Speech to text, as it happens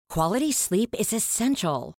Quality sleep is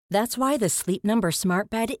essential. That's why the Sleep Number Smart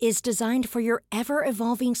Bed is designed for your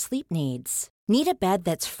ever-evolving sleep needs. Need a bed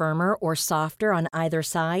that's firmer or softer on either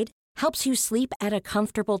side? Helps you sleep at a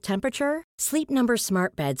comfortable temperature? Sleep Number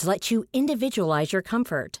Smart Beds let you individualize your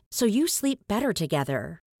comfort, so you sleep better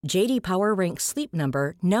together. J.D. Power ranks Sleep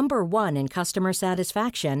Number number 1 in customer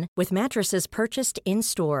satisfaction with mattresses purchased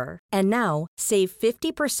in-store. And now, save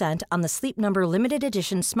 50% on the Sleep Number Limited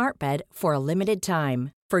Edition Smart Bed for a limited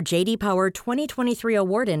time. For J.D. Power 2023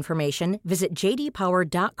 award information, visit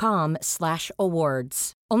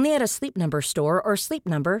jdpower.com/awards. Only at a Sleep Number store or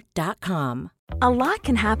sleepnumber.com. A lot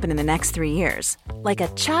can happen in the next 3 years. Like a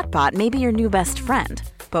chatbot may be your new best friend.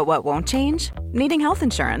 But what won't change? Needing health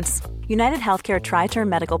insurance. United Healthcare Tri-Term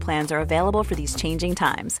Medical Plans are available for these changing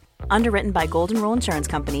times. Underwritten by Golden Rule Insurance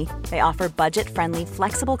Company, they offer budget-friendly,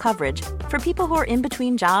 flexible coverage for people who are in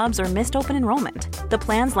between jobs or missed open enrollment. The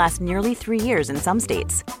plans last nearly 3 years in some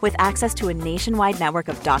states, with access to a nationwide network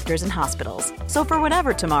of doctors and hospitals. So for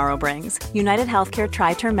whatever tomorrow brings, United Healthcare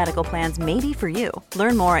Tri-Term Medical Plans may be for you.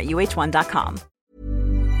 Learn more at uh1.com.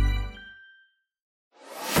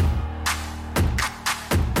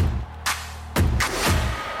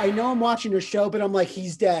 I know I'm watching a show, but I'm like,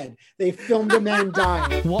 he's dead. They filmed a man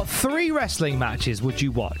dying. What 3 wrestling matches would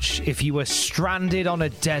you watch if you were stranded on a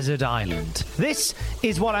desert island? This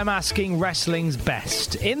is what I'm asking wrestling's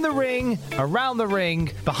best. In the ring, around the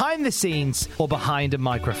ring, behind the scenes, or behind a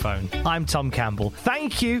microphone. I'm Tom Campbell.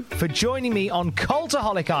 Thank you for joining me on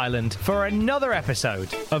Cultaholic Island for another episode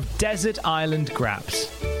of Desert Island Graps.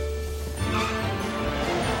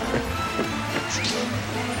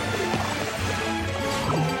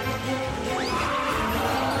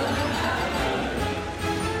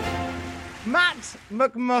 Matt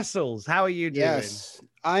McMuscles, how are you doing? Yes,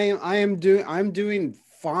 I'm doing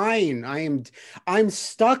fine. I'm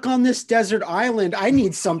stuck on this desert island. I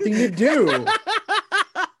need something to do.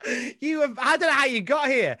 I don't know how you got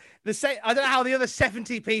here. I don't know how the other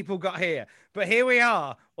 70 people got here, but here we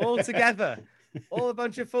are, all together, all a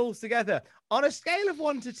bunch of fools together. On a scale of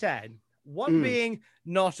 1 to 10, 1 being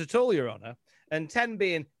not at all, Your Honor, and 10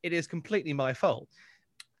 being it is completely my fault.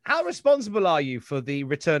 How responsible are you for the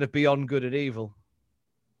return of Beyond Good and Evil?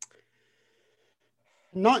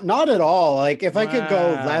 Not at all. Like if I could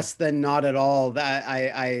go less than not at all, that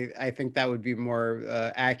I think that would be more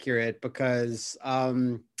accurate, because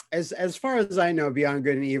as far as I know, Beyond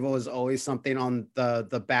Good and Evil is always something on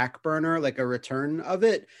the back burner, like a return of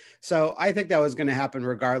it. So I think that was going to happen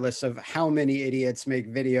regardless of how many idiots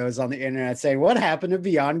make videos on the internet saying what happened to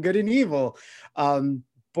Beyond Good and Evil.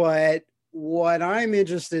 But what I'm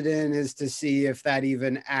interested in is to see if that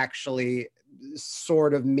even actually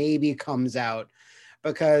sort of maybe comes out,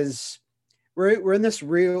 because we're in this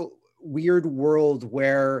real weird world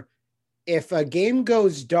where if a game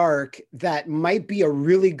goes dark, that might be a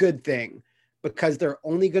really good thing, because they're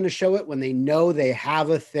only going to show it when they know they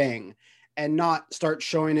have a thing and not start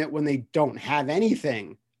showing it when they don't have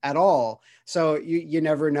anything at all. So you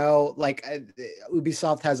never know. Like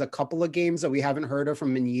Ubisoft has a couple of games that we haven't heard of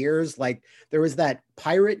from in years. Like there was that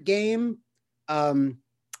pirate game,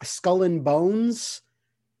 Skull and Bones,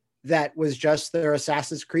 that was just their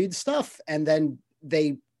Assassin's Creed stuff. And then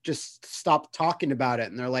they just stopped talking about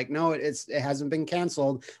it. And they're like, no, it hasn't been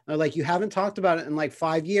canceled. They're like, you haven't talked about it in like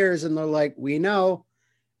 5 years. And they're like, we know.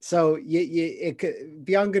 So it could,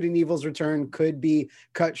 Beyond Good and Evil's return could be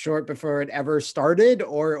cut short before it ever started,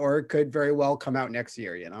 or it could very well come out next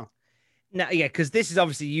year, you know? Now, yeah, because this is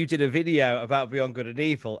obviously, you did a video about Beyond Good and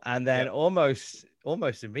Evil, and then almost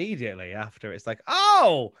immediately after, it's like,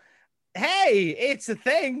 oh, hey, it's a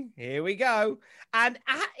thing. Here we go. And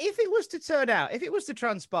if it was to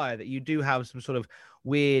transpire that you do have some sort of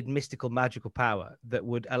weird, mystical, magical power that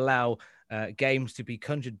would allow games to be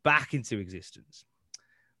conjured back into existence,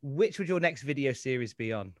 which would your next video series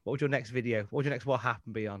be on? What would your next video? What would your next What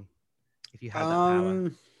Happened be on? If you had that power?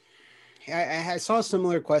 I saw a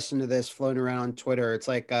similar question to this floating around on Twitter. It's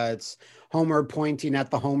like it's Homer pointing at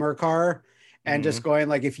the Homer car and just going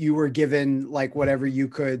like, if you were given like whatever you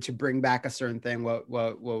could to bring back a certain thing, what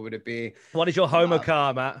would it be? What is your Homer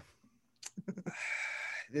car, Matt?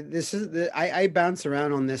 This is I bounce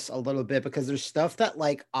around on this a little bit, because there's stuff that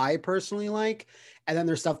like I personally like, and then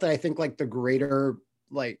there's stuff that I think like the greater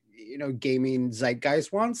gaming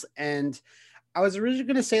zeitgeist wants. And I was originally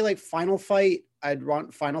going to say like Final Fight. I'd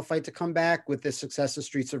want Final Fight to come back with the success of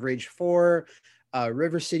Streets of Rage 4.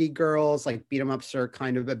 River City Girls, like beat 'em ups are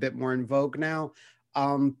kind of a bit more in vogue now.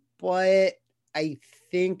 But I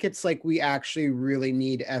think it's like we actually really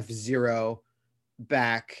need F-Zero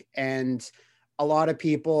back. And a lot of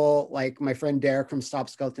people, like my friend Derek from Stop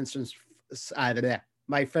Skeletons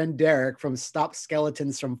my friend Derek from Stop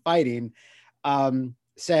Skeletons from Fighting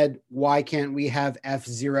said, why can't we have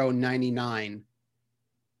F-Zero 99?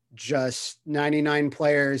 Just 99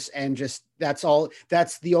 players, and just that's all.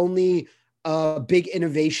 That's the only big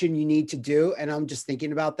innovation you need to do. And I'm just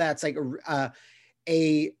thinking about that. It's like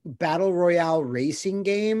a battle royale racing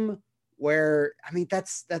game where, I mean,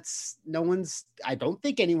 that's no one's, I don't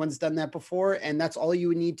think anyone's done that before. And that's all you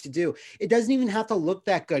would need to do. It doesn't even have to look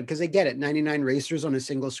that good, because I get it. 99 racers on a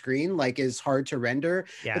single screen, like, is hard to render.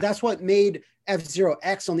 Yeah. But that's what made F-Zero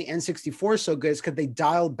X on the N64 so good, is because they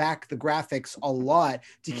dialed back the graphics a lot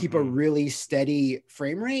to keep a really steady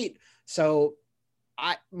frame rate. So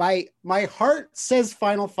my heart says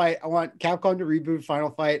Final Fight. I want Capcom to reboot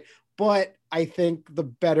Final Fight, but I think the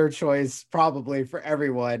better choice probably for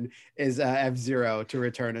everyone is F-Zero to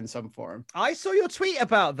return in some form. I saw your tweet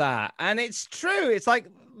about that, and it's true. It's like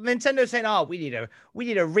Nintendo saying, "Oh, we need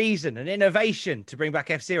a reason, an innovation to bring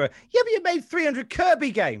back F-Zero." Yeah, but you made 300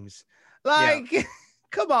 Kirby games. Like, yeah.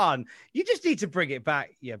 Come on, you just need to bring it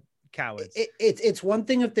back, you cowards. It's one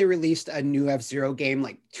thing if they released a new F-Zero game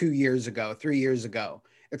like 2 years ago, 3 years ago.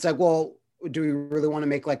 It's like, well, do we really want to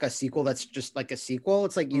make like a sequel that's just like a sequel?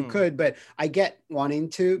 It's like, you could, but I get wanting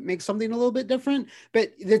to make something a little bit different.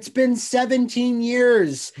 But it's been 17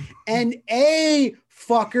 years, and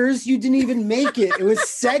fuckers, you didn't even make it. It was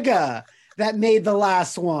Sega that made the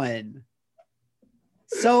last one.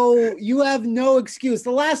 So you have no excuse.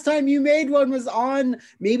 The last time you made one was on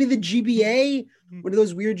maybe the GBA, one of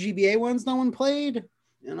those weird GBA ones no one played,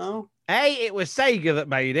 you know? A, it was Sega that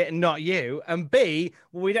made it and not you. And B,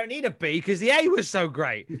 well, we don't need a B because the A was so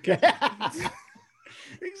great.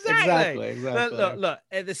 Exactly. Look,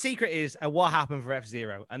 the secret is what happened for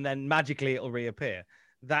F-Zero, and then magically it'll reappear.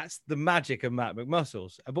 That's the magic of Matt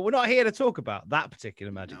McMuscles. But we're not here to talk about that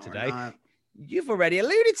particular magic today. You've already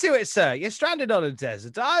alluded to it, sir. You're stranded on a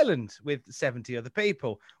desert island with 70 other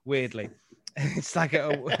people, weirdly. It's like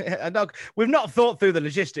a dog. We've not thought through the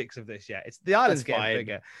logistics of this yet. It's the island's getting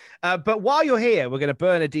bigger. But while you're here, we're going to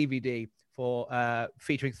burn a DVD for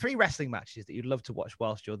featuring 3 wrestling matches that you'd love to watch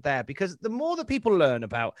whilst you're there. Because the more that people learn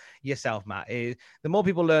about yourself, Matt, the more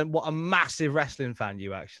people learn what a massive wrestling fan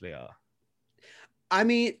you actually are. I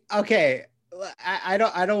mean, okay, I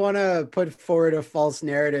don't want to put forward a false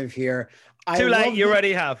narrative here. Too late, you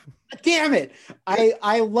already have. Damn it.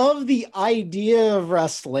 I love the idea of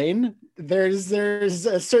wrestling. There's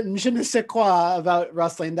a certain je ne sais quoi about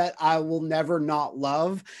wrestling that I will never not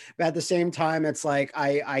love. But at the same time, it's like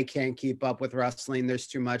I can't keep up with wrestling. There's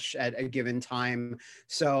too much at a given time.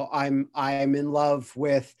 So I'm in love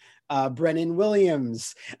with Brennan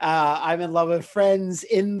Williams. I'm in love with friends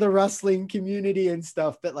in the wrestling community and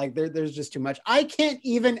stuff, but like there's just too much. I can't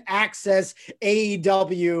even access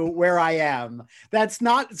AEW where I am. That's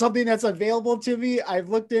not something that's available to me. I've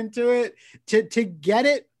looked into it to get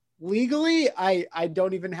it legally. I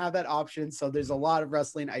don't even have that option. So there's a lot of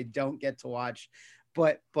wrestling I don't get to watch.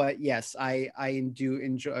 But yes, I do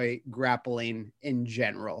enjoy grappling in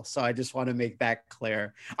general. So I just want to make that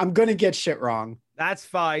clear. I'm going to get shit wrong. That's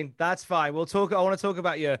fine. That's fine. We'll talk. I want to talk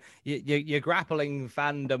about your grappling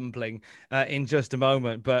fan dumpling in just a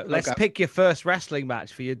moment. But let's pick your first wrestling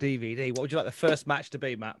match for your DVD. What would you like the first match to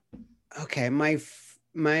be, Matt? Okay,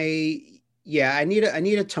 yeah, I need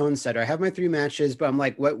a tone setter. I have my 3 matches, but I'm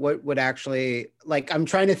like, what would actually, like, I'm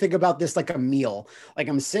trying to think about this like a meal. Like,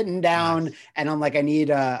 I'm sitting down and I'm like, I need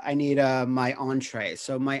my entree.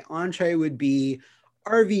 So my entree would be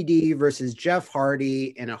RVD versus Jeff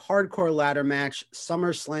Hardy in a hardcore ladder match,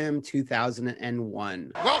 SummerSlam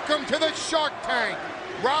 2001. Welcome to the Shark Tank.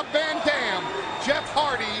 Rob Van Dam, Jeff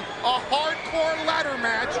Hardy, a hardcore ladder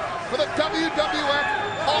match for the WWF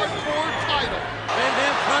Hardcore title. Van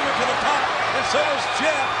Dam climbing to the top, and so is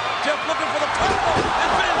Jeff. Jeff looking for the title,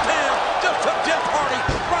 and Van Dam just took Jeff Hardy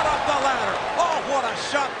right off the ladder. Oh, what a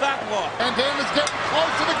shot that was. Van Dam is getting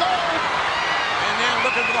close to the goal. Van Dam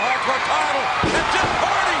looking for the hardcore title, and Jeff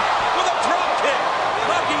Hardy with a drop kick.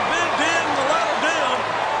 Knocking Van Dam the ladder down.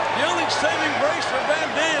 The only saving grace for Van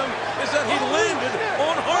Dam is that he landed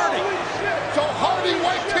on Hardy. So Hardy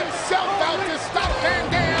wiped himself out to stop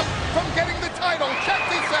Van Dam from getting the title. Check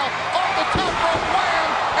this out. Off the top rope, wham,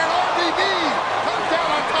 and RVD comes down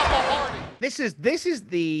on top of Hardy. This is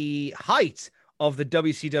the height of the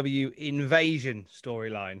WCW invasion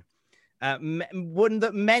storyline. One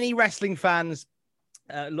that many wrestling fans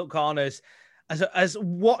look on as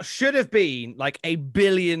what should have been like $1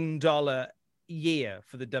 billion year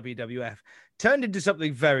for the WWF turned into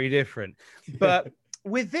something very different. But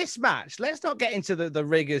with this match, let's not get into the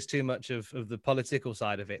rigors too much of the political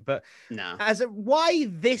side of it. But no, why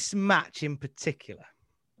this match in particular?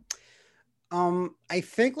 I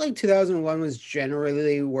think like 2001 was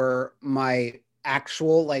generally where my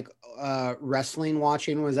actual like wrestling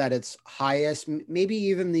watching was at its highest. Maybe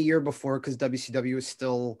even the year before, because WCW was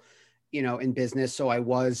still, in business. So I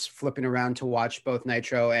was flipping around to watch both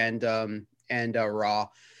Nitro and Raw.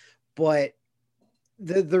 But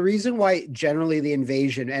the reason why generally the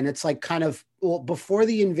Invasion, and it's like kind of before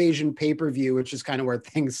the Invasion pay-per-view, which is kind of where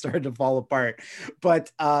things started to fall apart,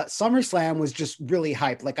 but SummerSlam was just really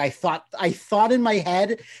hyped. Like I thought in my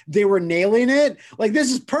head they were nailing it. Like,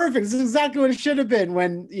 this is perfect, this is exactly what it should have been.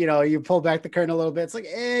 When you pull back the curtain a little bit, it's like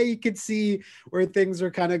you could see where things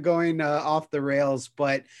are kind of going off the rails.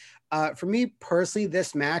 But for me personally,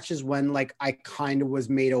 this match is when like I kind of was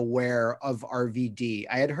made aware of RVD.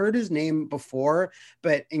 I had heard his name before,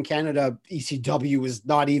 but in Canada, ECW was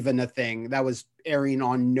not even a thing. That was airing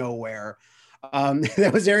on Nowhere.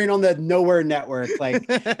 That was airing on the Nowhere network. Like,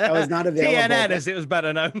 that was not available. TNN, as it was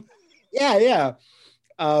better known. Yeah.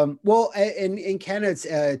 Well, in Canada, it's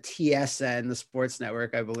TSN, the sports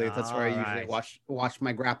network, I believe. That's where I usually watch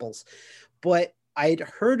my grapples. But I'd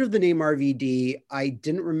heard of the name RVD. I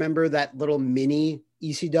didn't remember that little mini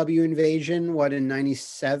ECW invasion, in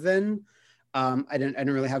 97. I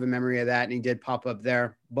didn't really have a memory of that, and he did pop up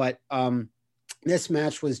there. But this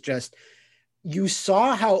match was just, you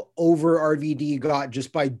saw how over RVD got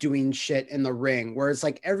just by doing shit in the ring, whereas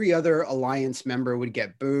like every other Alliance member would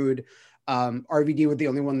get booed. RVD was the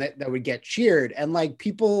only one that would get cheered. And like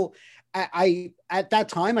people, I at that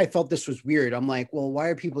time I felt this was weird. I'm like, well, why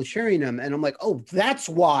are people cheering him? And I'm like, oh, that's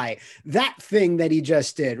why. That thing that he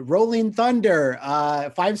just did, Rolling Thunder,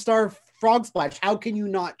 5-star frog splash. How can you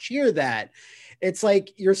not cheer that? It's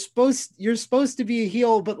like you're supposed to be a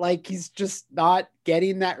heel, but like he's just not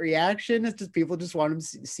getting that reaction. It's just people just want him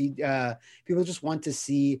to see. People just want to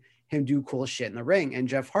see him do cool shit in the ring. And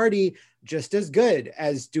Jeff Hardy, just as good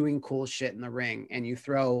as doing cool shit in the ring. And you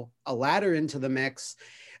throw a ladder into the mix.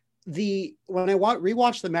 When I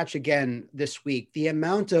rewatched the match again this week, the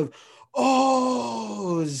amount of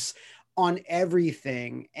ohs on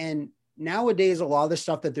everything, and nowadays a lot of the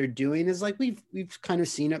stuff that they're doing is like we've kind of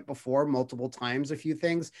seen it before multiple times, a few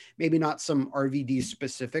things, maybe not some RVD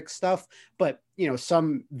specific stuff, but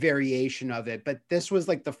some variation of it. But this was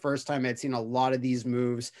like the first time I'd seen a lot of these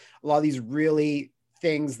moves, a lot of these really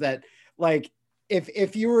things that, like,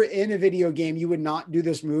 if you were in a video game, you would not do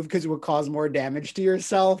this move because it would cause more damage to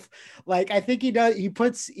yourself. Like, I think he does.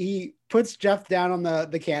 He puts Jeff down on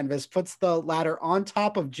the canvas, puts the ladder on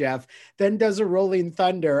top of Jeff, then does a Rolling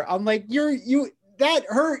Thunder. I'm like, that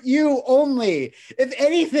hurt you only. If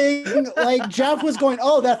anything, like Jeff was going,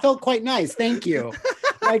 oh, that felt quite nice. Thank you.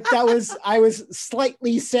 Like I was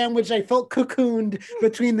slightly sandwiched. I felt cocooned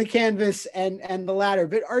between the canvas and the ladder.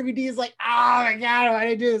 But RVD is like, oh my God, why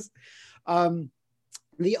did I do this?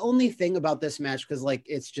 The only thing about this match, because like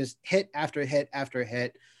it's just hit after hit after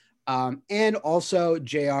hit, and also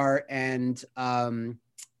JR and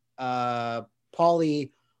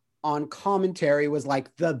Paulie on commentary was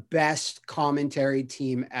like the best commentary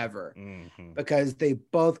team ever, because they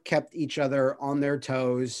both kept each other on their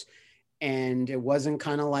toes. And it wasn't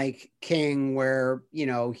kind of like King where,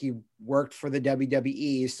 he worked for the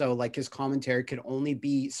WWE. So like his commentary could only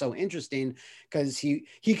be so interesting because he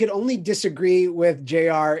could only disagree with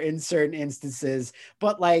JR in certain instances.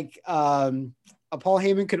 But like Paul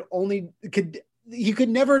Heyman could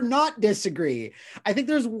never not disagree. I think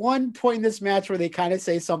there's one point in this match where they kind of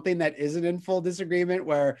say something that isn't in full disagreement,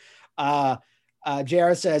 where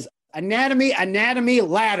JR says, anatomy,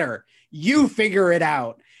 ladder, you figure it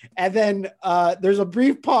out. And then there's a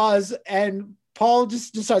brief pause and Paul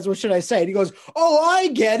just decides, what should I say? And he goes, oh, I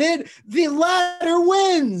get it. The ladder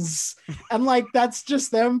wins. And like, that's just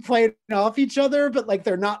them playing off each other, but like,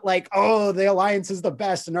 they're not like, oh, the Alliance is the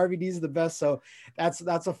best and RVD is the best. So that's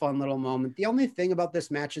a fun little moment. The only thing about this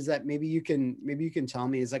match is that maybe you can tell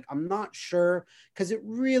me is like, I'm not sure, because it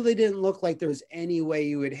really didn't look like there was any way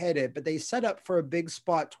you would hit it, but they set up for a big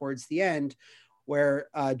spot towards the end where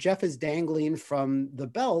Jeff is dangling from the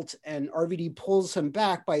belt and RVD pulls him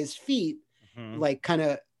back by his feet, like kind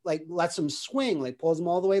of like lets him swing, like pulls him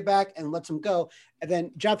all the way back and lets him go. And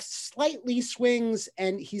then Jeff slightly swings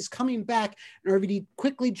and he's coming back, and RVD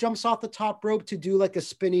quickly jumps off the top rope to do like a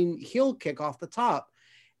spinning heel kick off the top.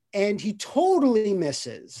 And he totally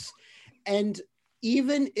misses. And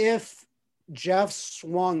even if Jeff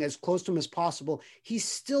swung as close to him as possible, he's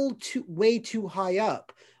still way too high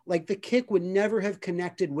up. like the kick would never have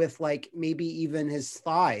connected with like maybe even his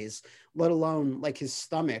thighs, let alone like his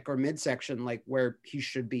stomach or midsection, like where he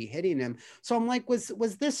should be hitting him. So I'm like, was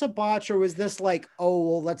this a botch, or was this like, oh,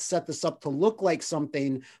 well, let's set this up to look like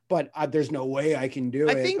something, but there's no way I can do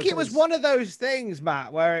it. I think it was one of those things,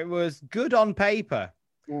 Matt, where it was good on paper.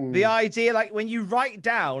 The idea, like when you write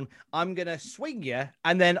down, I'm gonna swing you,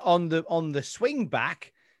 and then on the swing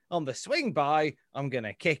back, on the swing by, I'm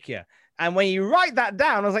gonna kick you. And when you write that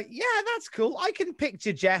down, I was like, yeah, that's cool. I can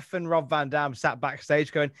picture Jeff and Rob Van Dam sat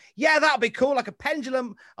backstage going, yeah, that'll be cool. Like a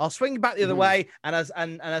pendulum. I'll swing back the other way. And as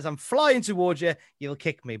I'm flying towards you, you'll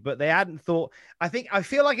kick me. But they hadn't thought, I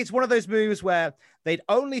feel like it's one of those moves where they'd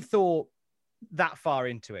only thought that far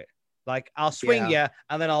into it. Like, I'll swing you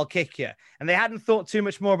and then I'll kick you. And they hadn't thought too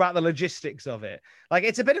much more about the logistics of it. Like,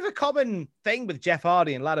 it's a bit of a common thing with Jeff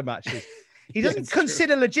Hardy in ladder matches. He doesn't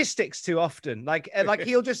consider logistics too often. Like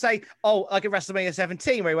he'll just say, oh, like at WrestleMania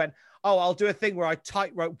 17, where he went, oh, I'll do a thing where I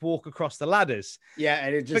tightrope walk across the ladders. Yeah,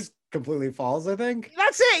 and it just completely falls, I think.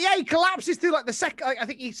 That's it. Yeah, he collapses through like the second. I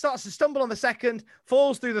think he starts to stumble on the second,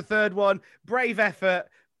 falls through the third one. Brave effort,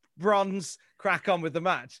 bronze, crack on with the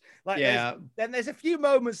match. Like, then there's a few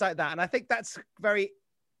moments like that, and I think that's very.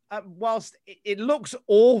 Whilst it looks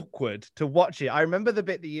awkward to watch it, I remember the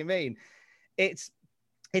bit that you mean. It's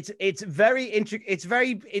very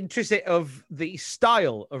intrinsic of the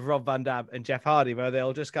style of Rob Van Dam and Jeff Hardy, where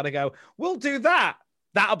they'll just kind of go, "We'll do that.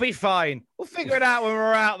 That'll be fine. We'll figure it out when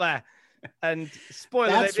we're out there." And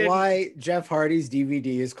spoiler, that's why Jeff Hardy's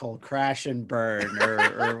DVD is called Crash and Burn,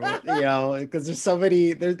 or you know, because there's so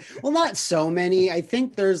many. Well, not so many. I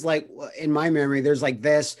think there's like, in my memory, there's like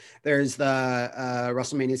this. There's the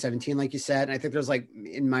WrestleMania 17, like you said. And I think there's like,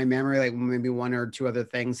 in my memory, like maybe one or two other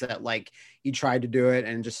things that like he tried to do it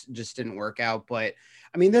and just didn't work out. But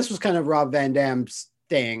I mean, this was kind of Rob Van Dam's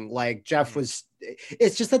thing. Like Jeff was.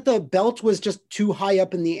 It's just that the belt was just too high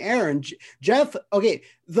up in the air, and Jeff, okay,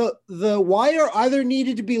 the wire either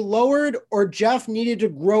needed to be lowered or Jeff needed to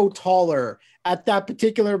grow taller at that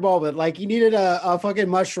particular moment. Like he needed a fucking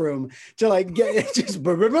mushroom to like get it just,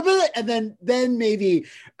 and then maybe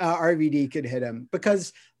RVD could hit him,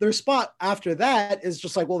 because their spot after that is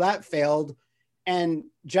just like, well, that failed, and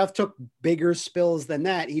Jeff took bigger spills than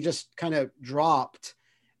that. He just kind of dropped.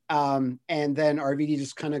 And then RVD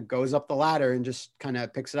just kind of goes up the ladder and just kind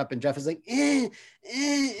of picks it up, and Jeff is like,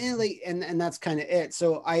 like, and that's kind of it.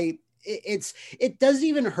 So it doesn't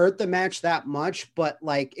even hurt the match that much, but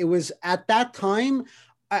like it was at that time.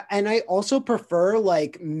 And I also prefer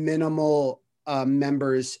like minimal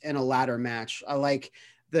members in a ladder match. I like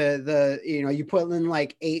the you know, you put in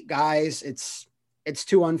like 8 guys, it's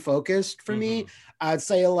too unfocused for me. I'd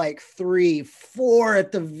say like 3, 4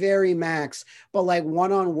 at the very max, but like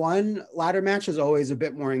one-on-one ladder match is always a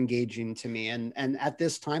bit more engaging to me. And at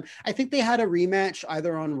this time, I think they had a rematch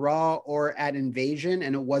either on Raw or at Invasion,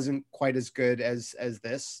 and it wasn't quite as good as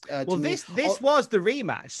this. Well, this was the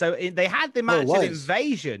rematch. So they had the match in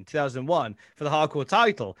Invasion 2001 for the Hardcore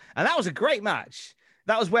title, and that was a great match.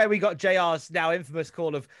 That was where we got JR's now infamous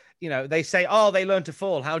call of, you know, they say, oh, they learned to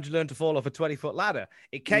fall. How'd you learn to fall off a 20-foot ladder?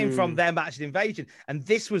 It came from their match at Invasion. And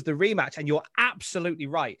this was the rematch. And you're absolutely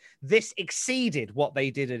right. This exceeded what they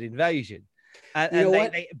did at Invasion. And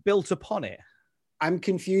they built upon it. I'm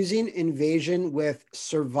confusing Invasion with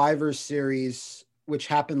Survivor Series, which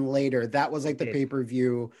happened later. That was like the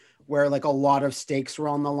pay-per-view where like a lot of stakes were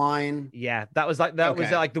on the line. Yeah, that was like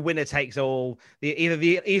the winner takes all.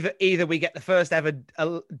 Either we get the first ever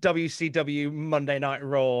WCW Monday Night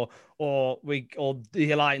Raw, or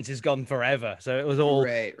the alliance is gone forever. So it was all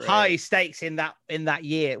high stakes in that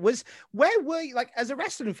year. Where were you, like, as a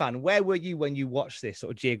wrestling fan? Where were you when you watched this,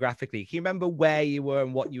 sort of geographically? Can you remember where you were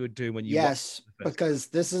and what you were doing when you? Yes, because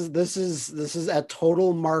this is a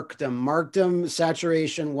total markdom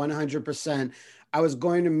saturation 100%. I was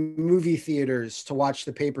going to movie theaters to watch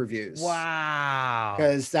the pay-per-views. Wow.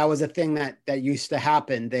 Because that was a thing that used to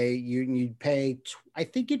happen. You'd pay, I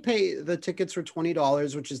think you'd pay the tickets for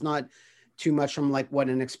 $20, which is not too much from like what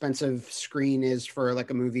an expensive screen is for like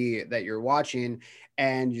a movie that you're watching.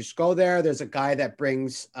 And you just go there. There's a guy that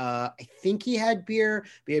brings, I think he had beer.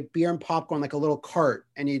 We had beer and popcorn, like a little cart.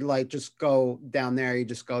 And you'd like just go down there. You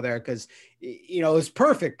just go there because, you know, it was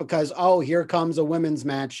perfect because, oh, here comes a women's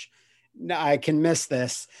match. No, I can miss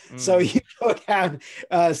this. So you go down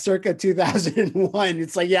circa 2001.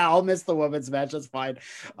 It's like, yeah, I'll miss the women's match. That's fine.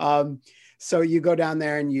 So you go down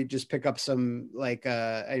there and you just pick up some like,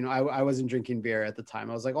 you know, I wasn't drinking beer at the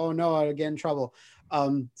time. I was like, oh no, I'd get in trouble.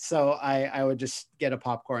 So I would just get a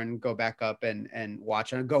popcorn, go back up and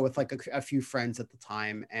watch, and I'd go with like a few friends at the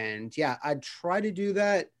time. And yeah, I'd try to do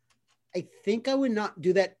that I think I would not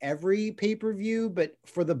do that every pay-per-view, but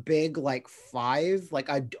for the big like 5, like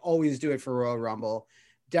I'd always do it for Royal Rumble,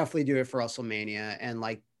 definitely do it for WrestleMania, and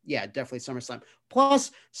like yeah, definitely SummerSlam.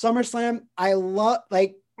 Plus SummerSlam, I love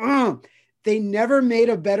like they never made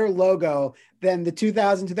a better logo than the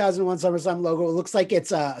 2001 SummerSlam logo. It looks like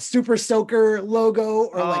it's a Super Soaker logo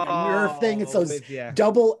or like a Nerf thing. It's those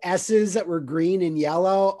double S's that were green and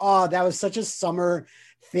yellow. Oh, that was such a summer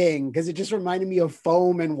thing because it just reminded me of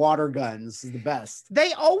foam and water guns. Is the best.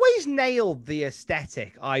 They always nailed the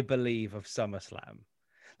aesthetic, I believe, of SummerSlam.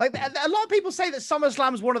 Like a lot of people say that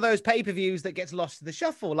SummerSlam's one of those pay-per-views that gets lost to the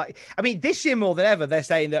shuffle. Like, I mean, this year more than ever, they're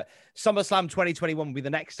saying that SummerSlam 2021 will be the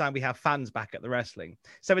next time we have fans back at the wrestling.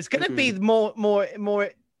 So it's going to be more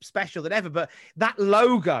special than ever. But that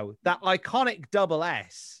logo, that iconic double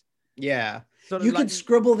S. Yeah. You can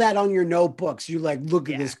scribble that on your notebooks. You like, look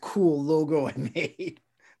at this cool logo I made.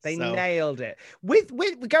 They nailed it. With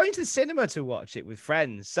going to the cinema to watch it with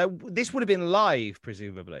friends. So this would have been live,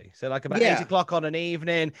 presumably. So like about 8:00 on an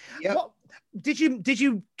evening. Yep. What did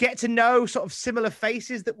you get to know sort of similar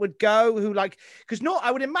faces that would go who like, because I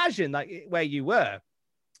would imagine like where you were,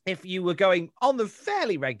 if you were going on the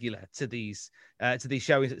fairly regular to these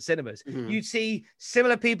showings at cinemas, you'd see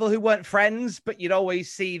similar people who weren't friends, but you'd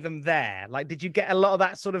always see them there. Like, did you get a lot of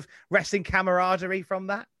that sort of wrestling camaraderie from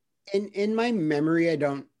that? In my memory, I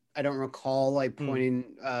don't recall like pointing,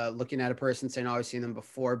 looking at a person saying, "Oh, I've seen them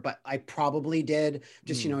before," but I probably did.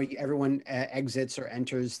 Just everyone exits or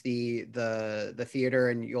enters the theater,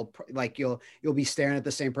 and you'll be staring at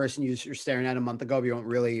the same person you're staring at a month ago. But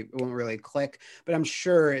it won't really click. But I'm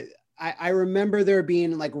sure I remember there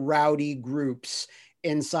being like rowdy groups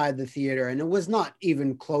inside the theater, and it was not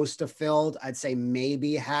even close to filled. I'd say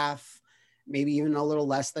maybe half, maybe even a little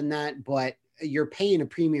less than that, but you're paying a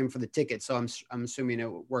premium for the ticket. So I'm assuming it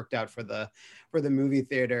worked out for the movie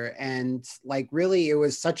theater. And like, really, it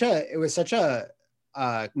was such a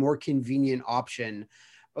more convenient option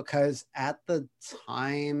because at the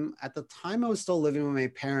time I was still living with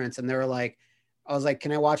my parents, and they were like, I was like,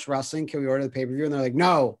 can I watch wrestling? Can we order the pay-per-view? And they're like,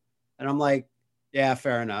 no. And I'm like, yeah,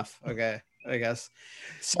 fair enough. Okay. I guess.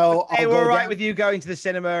 So they were right with you going to the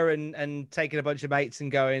cinema and taking a bunch of mates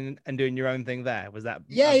and going and doing your own thing there. Was that?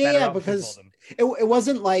 Yeah. Because it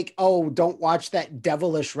wasn't like, oh, don't watch that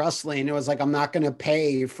devilish wrestling. It was like, I'm not going to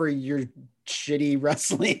pay for your shitty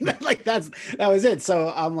wrestling. Like that was it.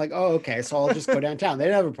 So I'm like, oh, okay. So I'll just go downtown. They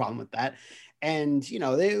didn't have a problem with that. And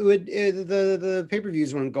the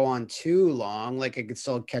pay-per-views wouldn't go on too long. Like I could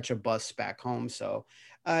still catch a bus back home. So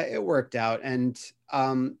it worked out. And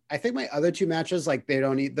I think my other 2 matches, like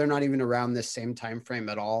they're not even around this same time frame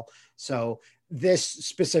at all. So this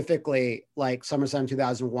specifically, like SummerSlam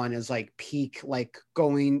 2001 is like peak, like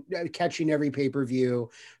catching every pay-per-view,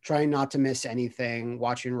 trying not to miss anything,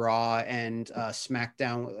 watching Raw and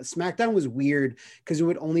SmackDown. SmackDown was weird because it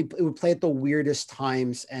would play at the weirdest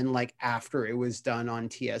times and like after it was done on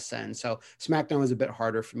TSN. So SmackDown was a bit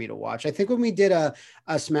harder for me to watch. I think when we did a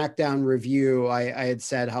SmackDown review, I had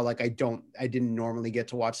said how like I didn't normally get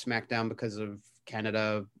to watch SmackDown because of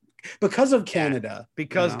Canada. Canada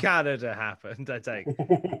happened, I take.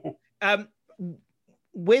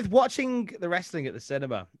 With watching the wrestling at the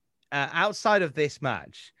cinema, outside of this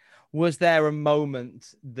match, was there a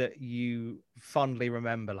moment that you fondly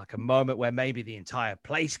remember, like a moment where maybe the entire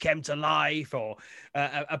place came to life, or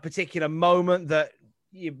a particular moment that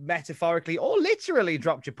you metaphorically or literally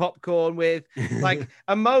dropped your popcorn with? Like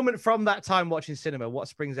a moment from that time watching cinema, what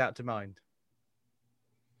springs out to mind?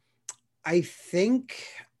 I think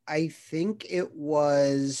it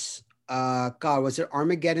was was it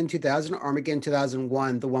Armageddon 2000 or Armageddon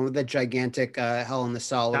 2001, the one with the gigantic Hell in the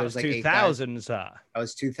Cell? That was like 2000, sir. That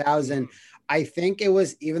was 2000. I think it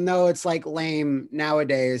was, even though it's like lame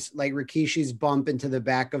nowadays, like Rikishi's bump into the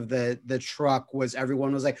back of the truck was,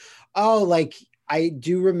 everyone was like, oh, like I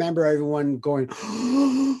do remember everyone going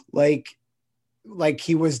like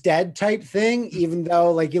he was dead type thing, even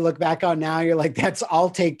though like you look back on now, you're like, I'll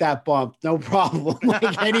take that bump, no problem. Like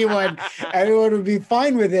everyone would be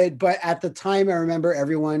fine with it. But at the time, I remember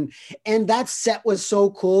everyone, and that set was so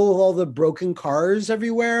cool with all the broken cars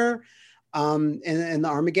everywhere, and the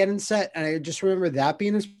Armageddon set. And I just remember that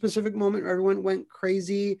being a specific moment where everyone went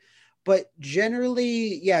crazy. But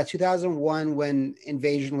generally, yeah, 2001 when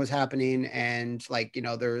Invasion was happening, and like,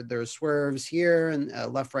 there's swerves here and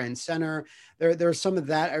left, right, and center. There's some of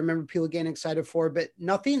that I remember people getting excited for, but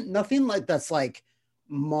nothing like that's like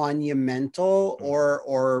monumental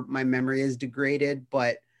or my memory is degraded.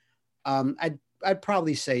 But I'd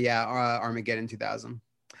probably say Armageddon 2000.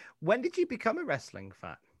 When did you become a wrestling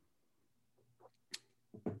fan?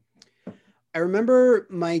 I remember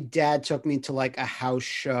my dad took me to like a house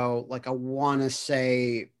show, like I want to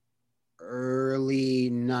say early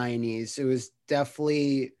 90s. It was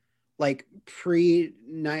definitely like pre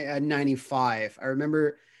 95. I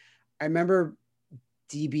remember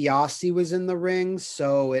DiBiase was in the ring,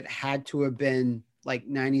 so it had to have been like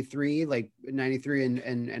 93, like 93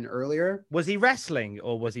 and earlier. Was he wrestling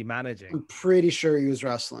or was he managing? I'm pretty sure he was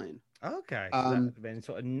wrestling. Okay, so that would have been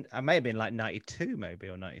sort of, I may have been like 92 maybe,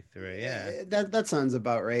 or 93, yeah. That sounds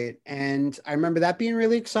about right. And I remember that being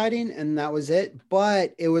really exciting, and that was it.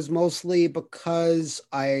 But it was mostly because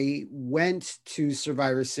I went to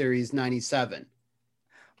Survivor Series 97.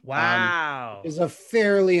 Wow. Is a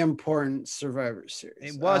fairly important Survivor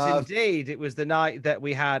Series. It was indeed. It was the night that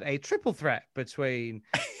we had a triple threat between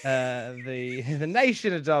the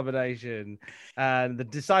Nation of Domination and the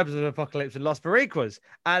Disciples of Apocalypse and Los Boricuas,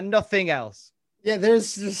 and nothing else. Yeah,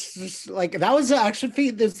 there's just like that was actually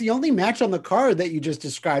there's the only match on the card that you just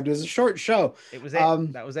described. It was a short show. It was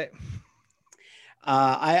it. That was it.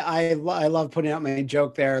 I love putting out my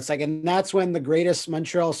joke there. It's like, and that's when the greatest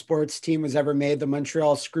Montreal sports team was ever made, the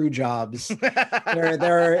Montreal Screwjobs.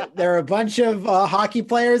 there are a bunch of hockey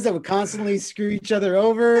players that would constantly screw each other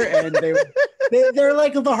over, and they're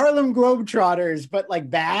like the Harlem Globetrotters, but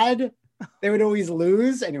like bad. They would always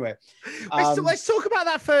lose anyway. Let's talk about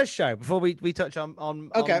that first show before we touch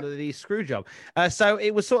on the screw job. So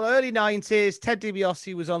it was sort of early 90s. Ted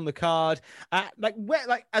DiBiase was on the card.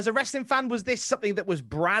 Like as a wrestling fan, was this something that was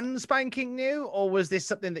brand spanking new, or was this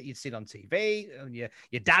something that you'd seen on TV and your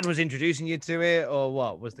dad was introducing you to it, or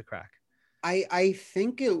what was the crack? I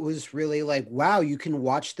think it was really like, wow, you can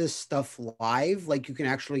watch this stuff live. Like you can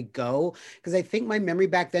actually go, because I think my memory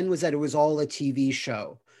back then was that it was all a TV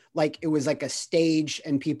show. Like it was like a stage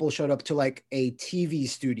and people showed up to like a TV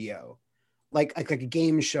studio, like a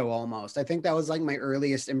game show almost. I think that was like my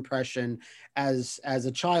earliest impression as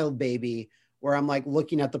a child baby, where I'm like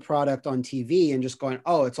looking at the product on TV and just going,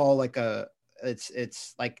 oh, it's all like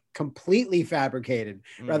it's like completely fabricated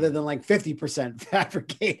rather than like 50%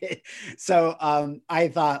 fabricated. So I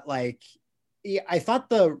thought like, I thought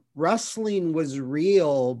the wrestling was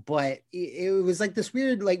real, but it was like this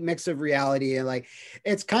weird like mix of reality, and like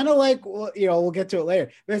it's kind of like, well, we'll get to it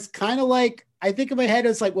later, but it's kind of like, I think in my head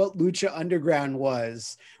it's like what Lucha Underground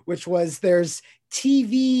was, which was there's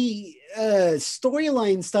TV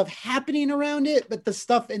storyline stuff happening around it, but the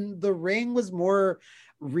stuff in the ring was more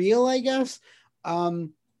real, I guess.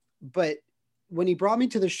 But when he brought me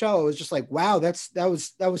to the show, it was just like, wow, that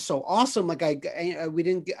was so awesome. Like I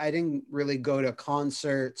didn't really go to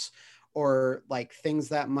concerts or like things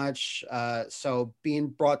that much. So being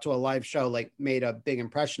brought to a live show like made a big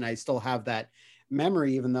impression. I still have that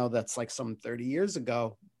memory, even though that's like some 30 years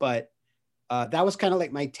ago, but that was kind of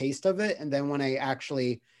like my taste of it. And then when I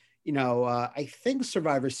actually, I think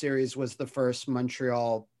Survivor Series was the first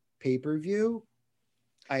Montreal pay-per-view.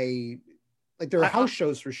 There were house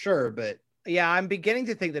shows for sure, but yeah, I'm beginning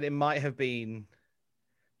to think that it might have been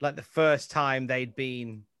like the first time they'd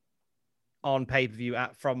been on pay-per-view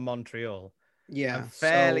from Montreal. Yeah. I'm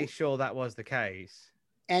fairly sure that was the case.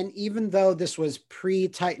 And even though this was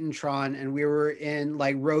pre-Titantron and we were in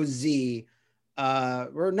like row Z,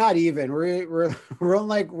 we're not even, we're on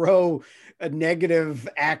like row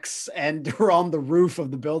 -X, and we're on the roof of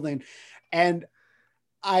the building. And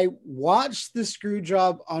I watched the screw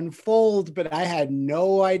job unfold, but I had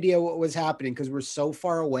no idea what was happening because we're so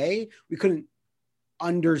far away. We couldn't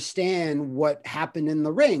understand what happened in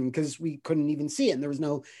the ring because we couldn't even see it. And there was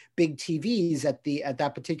no big TVs at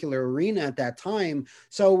that particular arena at that time.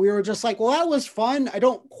 So we were just like, well, that was fun. I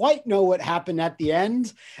don't quite know what happened at the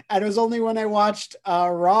end. And it was only when I watched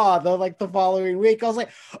Raw the following week, I was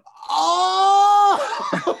like,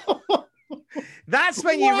 oh. That's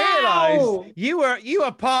when you realize you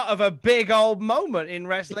were part of a big old moment in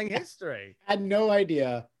wrestling history. I had no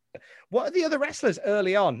idea. What are the other wrestlers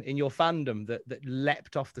early on in your fandom that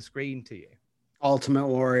leapt off the screen to you? Ultimate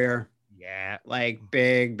Warrior. Yeah. Like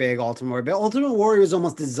big Ultimate Warrior. But Ultimate Warrior was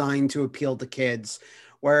almost designed to appeal to kids,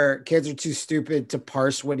 where kids are too stupid to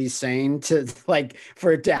parse what he's saying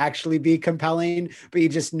for it to actually be compelling. But you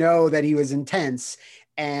just know that he was intense.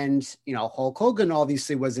 And, Hulk Hogan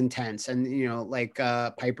obviously was intense, and,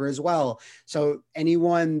 Piper as well. So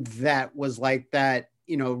anyone that was like that,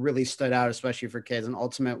 really stood out, especially for kids. And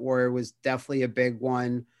Ultimate Warrior was definitely a big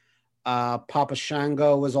one. Papa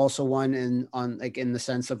Shango was also one in the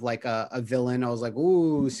sense of like a villain. I was like,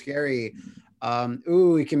 ooh, scary.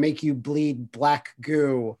 He can make you bleed black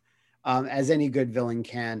goo, as any good villain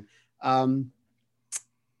can.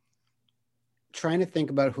 Trying to think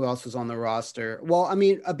about who else was on the roster. Well, I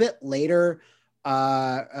mean, a bit later,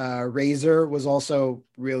 Razor was also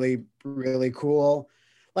really, really cool.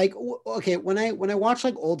 Like, okay, when I watch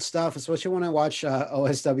like old stuff, especially when I watch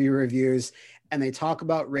OSW reviews and they talk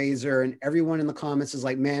about Razor, and everyone in the comments is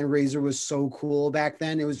like, man, Razor was so cool back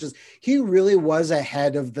then. It was just, he really was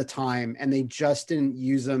ahead of the time, and they just didn't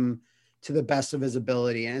use him to the best of his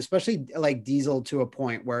ability. And especially like Diesel, to a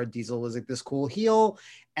point where Diesel was like this cool heel,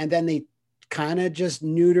 and then they kind of just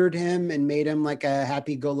neutered him and made him like a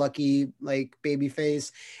happy-go-lucky like baby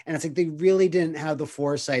face. And it's like they really didn't have the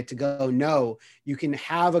foresight to go, no, you can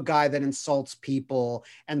have a guy that insults people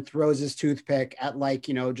and throws his toothpick at like,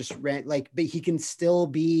 you know, just like, but he can still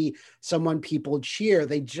be someone people cheer.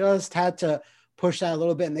 They just had to push that a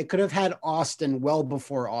little bit, and they could have had Austin well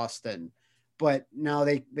before Austin, but no,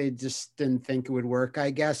 they just didn't think it would work,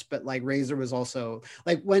 I guess. But like Razor was also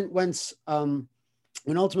like,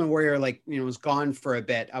 when Ultimate Warrior, like, you know, was gone for a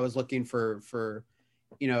bit, I was looking for,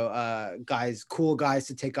 you know, cool guys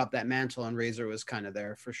to take up that mantle, and Razor was kind of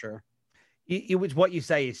there for sure. What you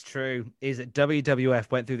say is true, is that WWF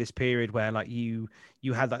went through this period where like you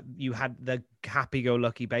had the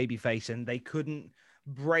happy-go-lucky babyface, and they couldn't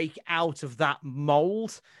break out of that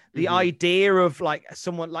mold. The idea of like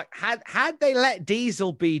someone like had they let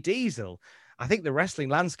Diesel be Diesel, I think the wrestling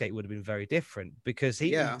landscape would have been very different, because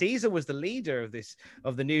Diesel was the leader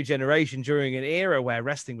of the new generation during an era where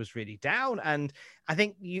wrestling was really down. And I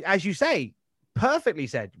think as you say, perfectly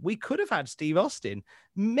said, we could have had Steve Austin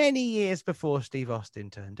many years before Steve Austin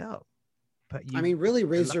turned up. But I mean, really,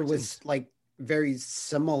 Razor was like very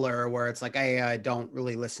similar, where it's like, I don't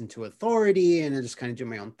really listen to authority, and I just kind of do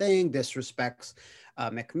my own thing, disrespects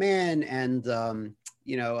McMahon and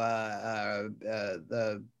you know,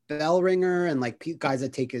 the bell ringer, and like guys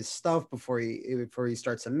that take his stuff before he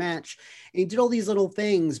starts a match. And he did all these little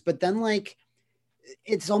things, but then like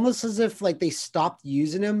it's almost as if like they stopped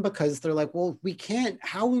using him, because they're like, well, we can't,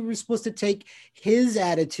 how we were supposed to take his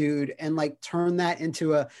attitude and like turn that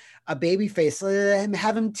into a baby face, and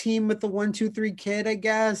have him team with the 1-2-3 Kid, I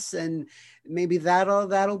guess, and maybe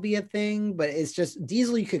that'll be a thing. But it's just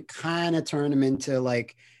Diesel, you could kind of turn him into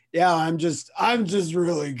like, yeah, I'm just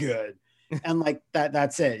really good. And like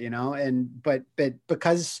that's it, you know. And but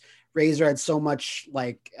because Razor had so much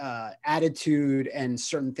like attitude and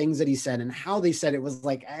certain things that he said and how they said it, was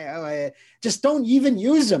like, I just don't even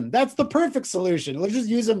use him. That's the perfect solution. Let's just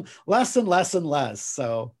use him less and less and less.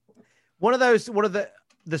 So one of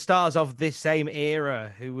the stars of this same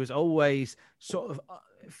era, who was always sort of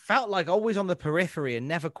felt like always on the periphery and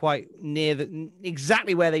never quite near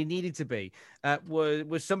exactly where they needed to be,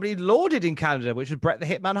 was somebody lauded in Canada, which was Bret the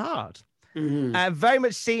Hitman Hart. Very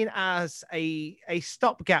much seen as a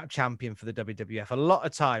stopgap champion for the WWF. A lot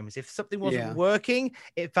of times, if something wasn't working,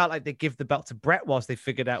 it felt like they'd give the belt to Bret whilst they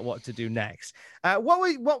figured out what to do next.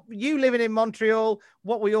 What you living in Montreal,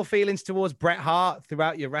 what were your feelings towards Bret Hart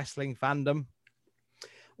throughout your wrestling fandom?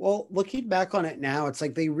 Well, looking back on it now, it's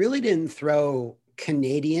like they really didn't throw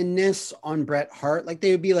Canadianness on Bret Hart. Like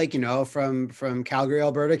they would be like, you know, from Calgary,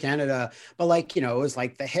 Alberta, Canada, but like, you know, it was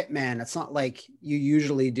like the Hitman. It's not like you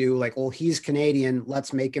usually do like, well, he's Canadian,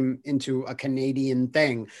 let's make him into a Canadian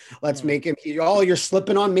thing. Let's make him, oh, you're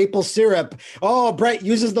slipping on maple syrup. Oh, Bret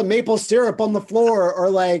uses the maple syrup on the floor, or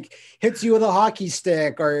like hits you with a hockey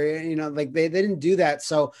stick, or, you know, like they didn't do that.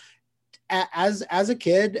 So as a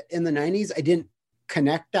kid in the 90s, I didn't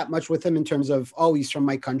connect that much with him in terms of, oh, he's from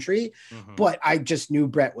my country, but I just knew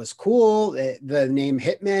Bret was cool. The name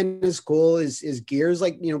Hitman is cool. His gear's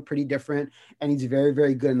like, you know, pretty different, and he's very,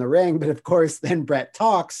 very good in the ring. But of course, then Bret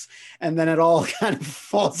talks, and then it all kind of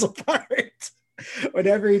falls apart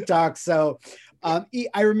whenever he talks. So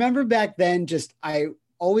I remember back then, just I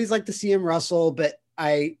always liked to see him wrestle, but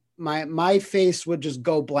my face would just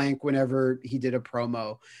go blank whenever he did a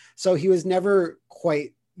promo. So he was never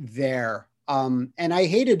quite there. And I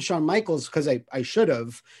hated Shawn Michaels because I should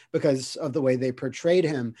have, because of the way they portrayed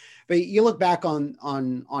him. But you look back on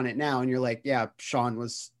it now, and you're like, yeah, Shawn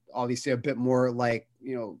was obviously a bit more like,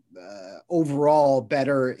 you know, overall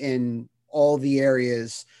better in all the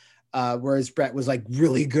areas, whereas Bret was like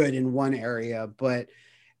really good in one area. But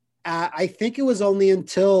I think it was only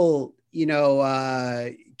until, you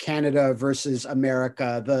know, Canada versus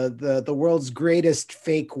America, the world's greatest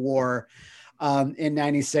fake war, in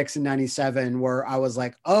 96 and 97, where I was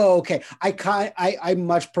like, oh, okay. I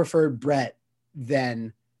much preferred Bret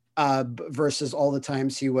then, versus all the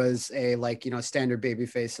times he was a, like, you know, standard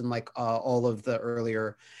babyface and like all of the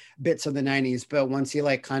earlier bits of the 90s. But once he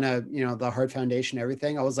like kind of, you know, the Hart Foundation,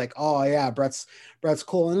 everything, I was like, oh yeah, Bret's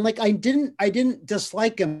cool. And like, I didn't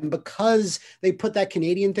dislike him because they put that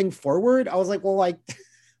Canadian thing forward. I was like, well, like,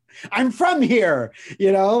 I'm from here,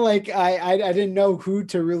 you know, like I didn't know who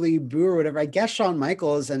to really boo or whatever. I guess Shawn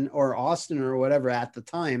Michaels or Austin or whatever at the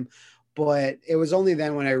time, but it was only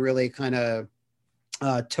then when I really kind of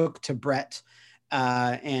took to Bret.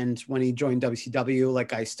 And when he joined WCW,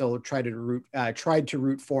 like I still tried to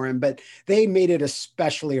root for him, but they made it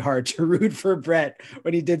especially hard to root for Bret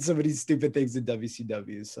when he did some of these stupid things in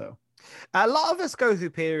WCW. So a lot of us go through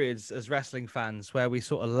periods as wrestling fans where we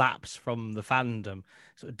sort of lapse from the fandom,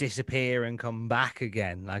 sort of disappear and come back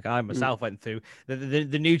again. Like I myself went through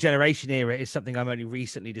the new generation era is something I'm only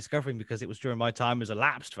recently discovering because it was during my time as a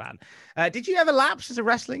lapsed fan. Did you ever lapse as a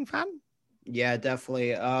wrestling fan? Yeah,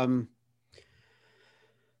 definitely.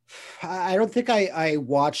 I don't think I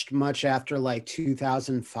watched much after like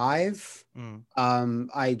 2005.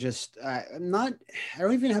 I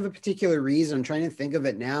don't even have a particular reason. I'm trying to think of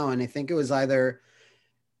it now. And I think it was either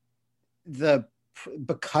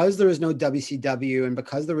because there was no WCW and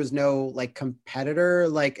because there was no like competitor,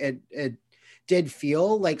 like it did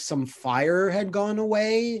feel like some fire had gone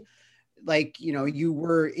away. Like, you know, you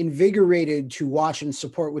were invigorated to watch and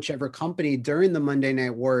support whichever company during the Monday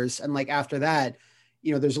Night Wars. And like after that,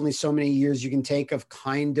 you know, there's only so many years you can take of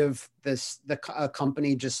kind of the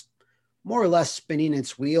company just more or less spinning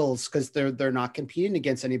its wheels because they're not competing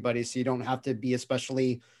against anybody. So you don't have to be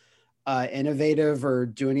especially innovative or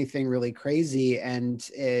do anything really crazy. And,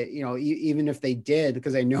 you know, even if they did,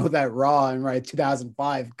 because I know that Raw in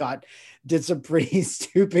 2005 did some pretty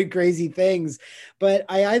stupid, crazy things. But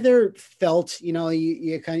I either felt, you know,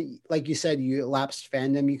 you kind of, like you said, you lapsed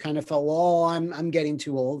fandom. You kind of felt, well, I'm getting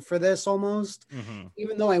too old for this almost,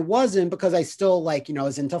 even though I wasn't, because I still like, you know, I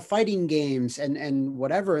was into fighting games and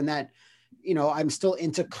whatever. And that, you know, I'm still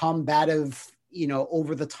into combative, you know,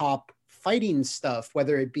 over the top fighting stuff,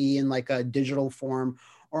 whether it be in like a digital form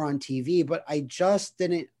or on TV, but I just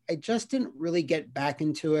didn't really get back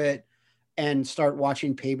into it and start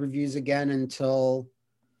watching pay-per-views again until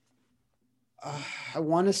I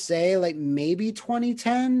want to say like maybe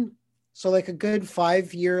 2010. So like a good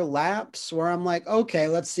 5-year lapse where I'm like, okay,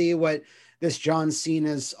 let's see what this John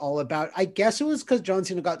Cena is all about. I guess it was because John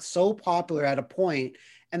Cena got so popular at a point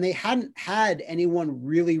and they hadn't had anyone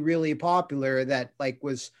really, really popular that like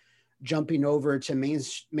was jumping over to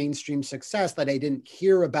mainstream success that I didn't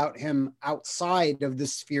hear about him outside of the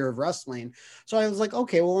sphere of wrestling. So I was like,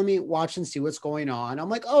 okay, well, let me watch and see what's going on. I'm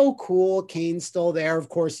like, oh, cool. Kane's still there. Of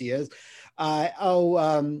course he is.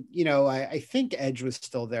 You know, I think Edge was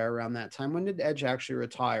still there around that time. When did Edge actually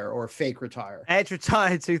retire or fake retire? Edge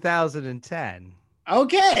retired 2010.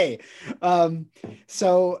 Okay. And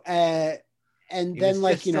then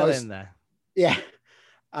like, you know, in there. Yeah.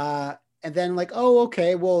 And then like, oh,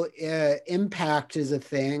 okay, well, Impact is a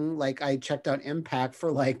thing. Like I checked out Impact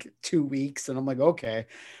for like 2 weeks and I'm like, okay,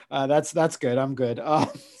 that's good. I'm good.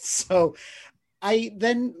 So I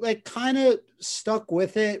then like kind of stuck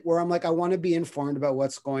with it where I'm like, I want to be informed about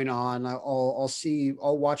what's going on. I'll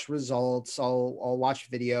watch results. I'll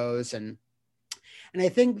watch videos. And I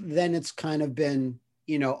think then it's kind of been,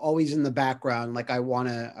 you know, always in the background. Like I want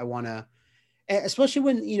to, especially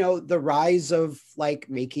when, you know, the rise of like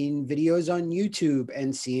making videos on YouTube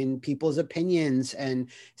and seeing people's opinions and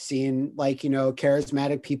seeing like, you know,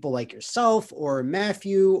 charismatic people like yourself or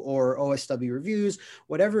Matthew or OSW Reviews,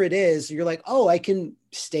 whatever it is, you're like, oh, I can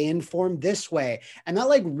stay informed this way. And that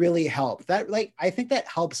like really helped. That like, I think that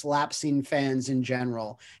helps lapsing fans in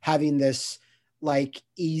general, having this like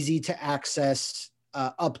easy to access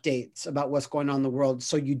updates about what's going on in the world.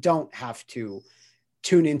 So you don't have to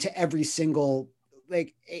tune into every single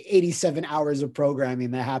like 87 hours of programming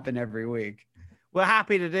that happen every week. We're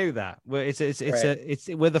happy to do that. We're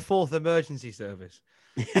the fourth emergency service,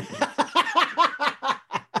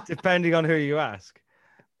 depending on who you ask.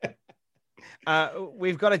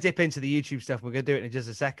 We've got to dip into the YouTube stuff. We're going to do it in just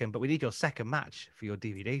a second, but we need your second match for your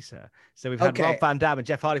DVD, sir. So we've had Rob Van Dam and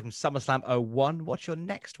Jeff Hardy from SummerSlam 01. What's your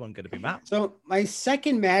next one going to be, Matt? So my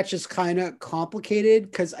second match is kind of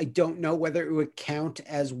complicated because I don't know whether it would count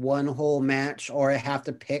as one whole match or I have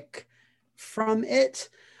to pick from it.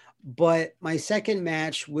 But my second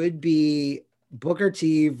match would be Booker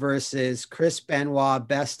T versus Chris Benoit,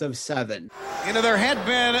 best of 7. You know, there had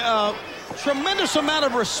been a tremendous amount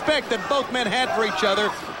of respect that both men had for each other,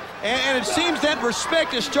 and it seems that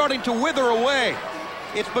respect is starting to wither away.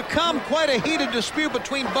 It's become quite a heated dispute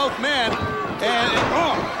between both men, and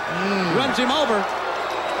runs him over.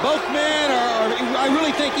 Both men are, I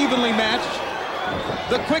really think, evenly matched.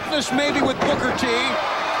 The quickness maybe with Booker T,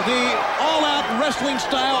 the all-out wrestling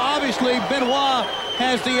style, obviously Benoit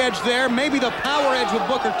has the edge there, maybe the power edge with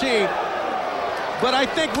Booker T. But I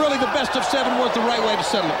think really the best of 7 was the right way to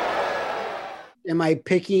settle it. am I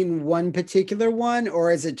picking one particular one,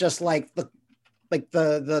 or is it just like the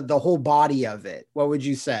whole body of it? What would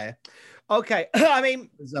you say? Okay. I mean,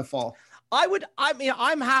 Does that fall?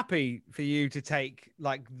 I'm happy for you to take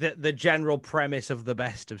like the general premise of the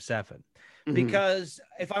best of 7, because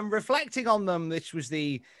if I'm reflecting on them, this was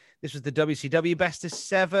the WCW best of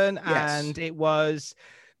 7, Yes. and it was,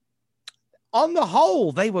 on the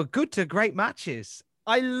whole, they were good to great matches.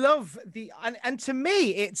 I love and to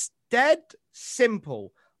me, it's dead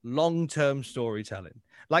simple long-term storytelling.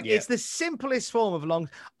 Like, it's the simplest form of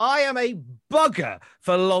I am a bugger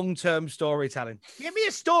for long-term storytelling. Give me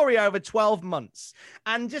a story over 12 months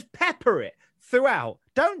and just pepper it throughout.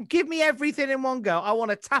 Don't give me everything in one go. I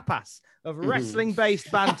want a tapas of wrestling-based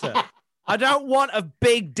banter. I don't want a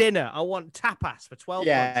big dinner. I want tapas for 12 months.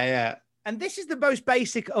 Yeah. And this is the most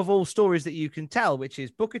basic of all stories that you can tell, which is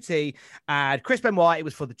Booker T and Chris Benoit. It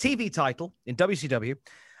was for the TV title in WCW.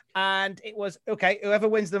 And it was, okay, whoever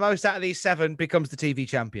wins the most out of these 7 becomes the TV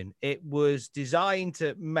champion. It was designed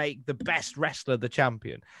to make the best wrestler the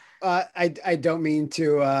champion. I don't mean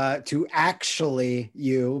to actually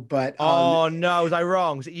you, but oh no, was I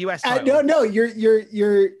wrong? Was it US title? No,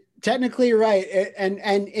 you're technically right.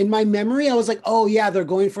 And in my memory, I was like, oh yeah, they're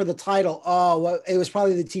going for the title. Oh, well, it was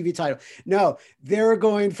probably the TV title. No, they're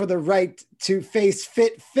going for the right to face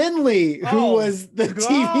Fit Finlay, who was the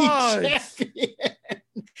TV champion.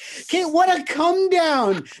 Okay, what a come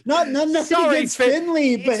down. Nothing against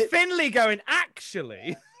Finlay, but it's Finlay going,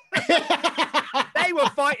 actually. They were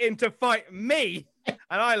fighting to fight me, and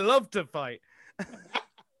I love to fight.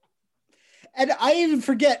 And I even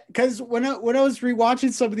forget, because when I was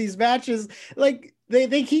rewatching some of these matches, like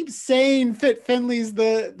they keep saying Fit Finlay's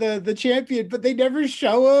the champion, but they never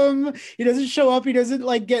show him. He doesn't show up. He doesn't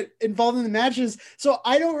like get involved in the matches. So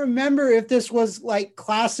I don't remember if this was like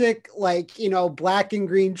classic, like, you know, black and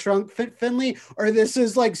green trunk Fit Finlay, or this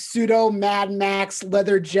is like pseudo Mad Max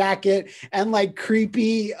leather jacket and like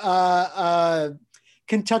creepy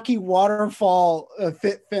Kentucky waterfall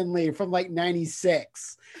Fit Finlay from like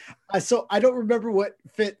 96. So I don't remember what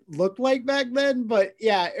Fit looked like back then, but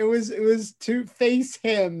yeah, it was to face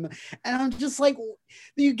him. And I'm just like,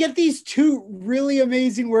 you get these 2 really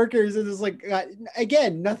amazing workers, and it's like,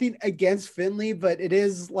 again, nothing against Finlay, but it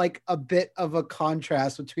is like a bit of a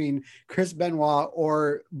contrast between Chris Benoit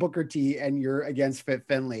or Booker T and you're against Fit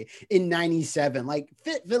Finlay in 97. Like,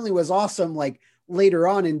 Fit Finlay was awesome, like later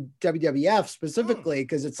on in WWF specifically,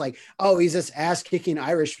 because it's like, oh, he's this ass-kicking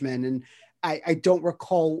Irishman, and I don't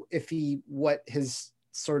recall what his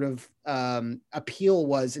sort of appeal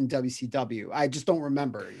was in WCW. I just don't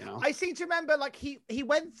remember, you know. I seem to remember like he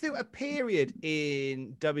went through a period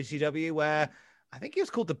in WCW where I think he was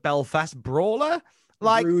called the Belfast Brawler,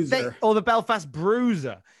 like or the Belfast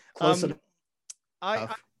Bruiser. Close enough.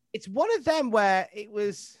 It's one of them where it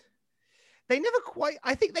was, they never quite,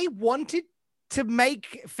 I think they wanted to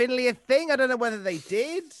make Finlay a thing. I don't know whether they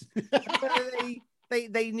did. Whether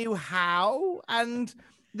they knew how, and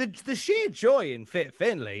the sheer joy in Fit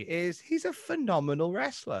Finlay is he's a phenomenal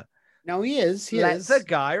wrestler. No, he is. Let the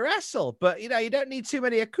guy wrestle, but you know, you don't need too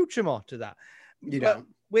many accoutrements to that. You don't.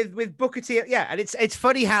 With Booker T, yeah, and it's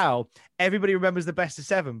funny how everybody remembers the best of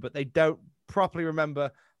 7, but they don't properly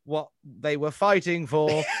remember what they were fighting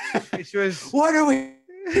for, which was what are we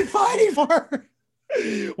fighting for?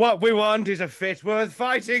 What we want is a fit worth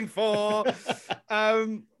fighting for.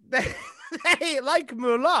 They, like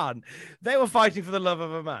Mulan, they were fighting for the love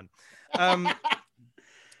of a man.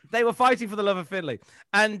 They were fighting for the love of Finlay,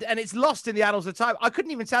 and it's lost in the annals of time. I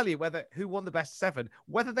couldn't even tell you who won the best 7,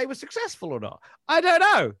 whether they were successful or not. I don't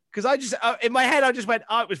know, because I just in my head I just went,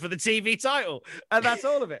 oh, it was for the TV title, and that's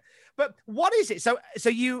all of it. But what is it? So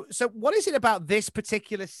what is it about this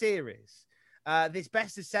particular series, this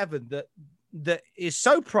best of 7 that is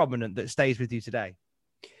so prominent that stays with you today?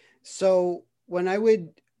 So when I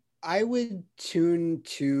would tune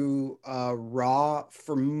to Raw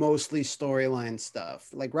for mostly storyline stuff,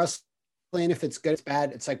 like wrestling. If it's good, it's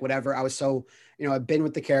bad, it's like whatever. I was so, you know, I've been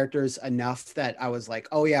with the characters enough that I was like,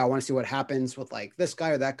 oh yeah, I want to see what happens with like this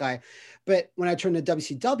guy or that guy. But when I turned to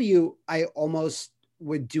WCW, I almost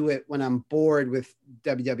would do it when I'm bored with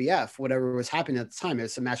WWF, whatever was happening at the time.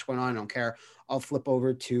 It's a match going on, I don't care. I'll flip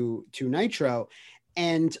over to Nitro.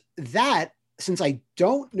 And that, since I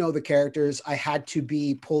don't know the characters, I had to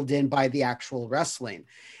be pulled in by the actual wrestling.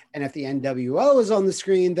 And if the NWO is on the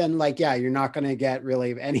screen, then like, yeah, you're not going to get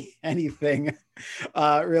really anything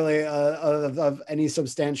really of any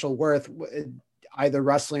substantial worth, either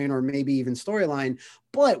wrestling or maybe even storyline.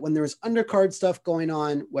 But when there was undercard stuff going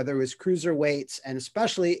on, whether it was cruiserweights, and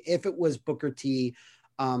especially if it was Booker T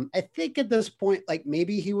I think at this point, like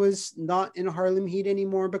maybe he was not in Harlem Heat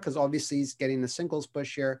anymore because obviously he's getting the singles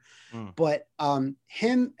push here. But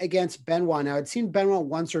him against Benoit, now I'd seen Benoit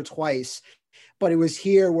once or twice, but it was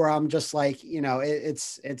here where I'm just like, you know,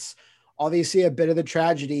 it's obviously a bit of the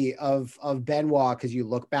tragedy of Benoit, because you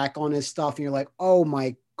look back on his stuff and you're like, oh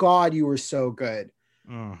my God, you were so good.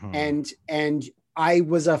 And I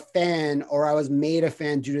was a fan, or I was made a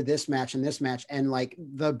fan due to this match and this match. And like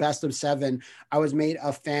the best of 7, I was made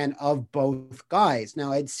a fan of both guys.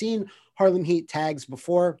 Now I'd seen Harlem Heat tags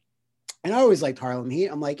before, and I always liked Harlem Heat.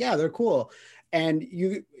 I'm like, yeah, they're cool. And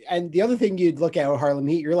the other thing you'd look at with Harlem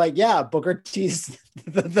Heat, you're like, yeah, Booker T's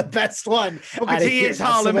the best one. Booker T is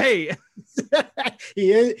Harlem Heat.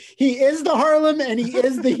 he is the Harlem, and he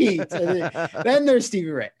is the Heat. Then there's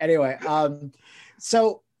Stevie Ray. Anyway,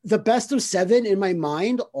 so the best of 7 in my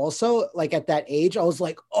mind also, like at that age, I was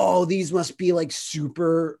like, oh, these must be like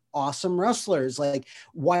super awesome wrestlers. Like,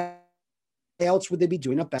 why else would they be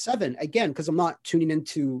doing a best 7? Again, because I'm not tuning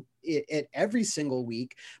into it every single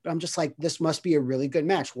week, but I'm just like, this must be a really good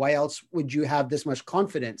match. Why else would you have this much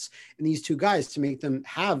confidence in these two guys to make them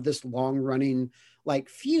have this long running like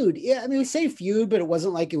feud? Yeah, I mean, we say feud, but it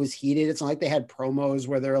wasn't like it was heated. It's not like they had promos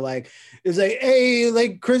where they're like, it's like, hey,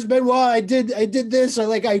 like Chris Benoit, I did this, or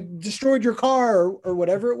like I destroyed your car, or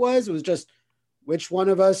whatever it was. It was just, which one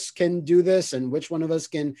of us can do this, and which one of us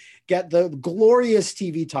can get the glorious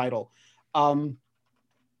TV title.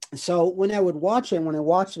 So when I would watch it, when I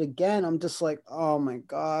watch it again, I'm just like, oh my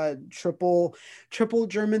God, triple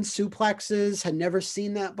German suplexes. Had never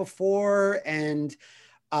seen that before. And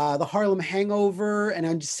the Harlem Hangover, and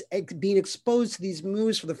I'm just being exposed to these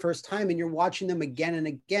moves for the first time, and you're watching them again and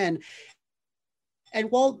again.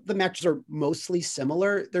 And while the matches are mostly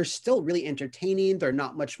similar, they're still really entertaining. They're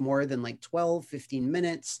not much more than like 12, 15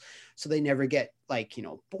 minutes. So they never get like, you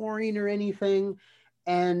know, boring or anything.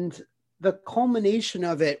 And the culmination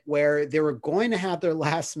of it, where they were going to have their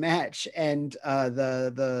last match and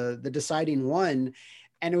the deciding one,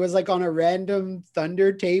 and it was like on a random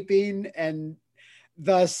Thunder taping, and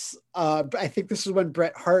thus I think this is when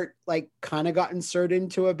Bret Hart like kind of got inserted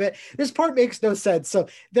into a bit. This part makes no sense. So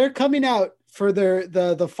they're coming out for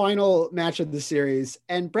the final match of the series,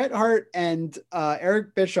 and Bret Hart and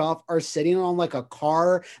Eric Bischoff are sitting on like a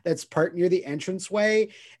car that's parked near the entranceway,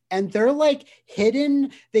 and they're like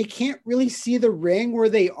hidden. They can't really see the ring where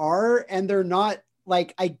they are, and they're not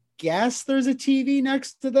like, I guess there's a TV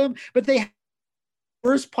next to them, but they have the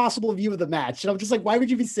worst possible view of the match. And I'm just like, why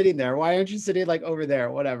would you be sitting there? Why aren't you sitting like over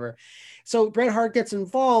there? Whatever. So Bret Hart gets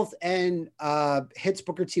involved and hits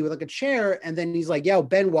Booker T with like a chair. And then he's like, yo,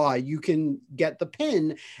 Benoit, you can get the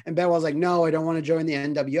pin. And Benoit's like, no, I don't want to join the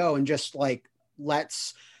NWO. And just like,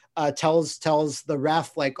 tells the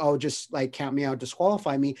ref like, oh, just like count me out,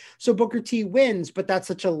 disqualify me. So Booker T wins, but that's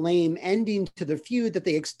such a lame ending to the feud that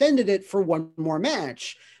they extended it for one more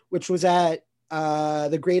match, which was at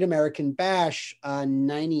the Great American Bash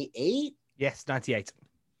 98. Yes, 98.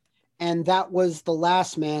 And that was the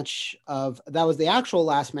last match that was the actual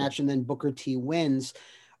last match. And then Booker T wins.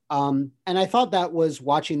 And I thought that was,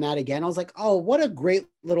 watching that again, I was like, oh, what a great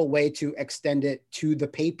little way to extend it to the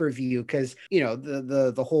pay-per-view. Cause you know,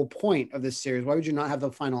 the whole point of this series, why would you not have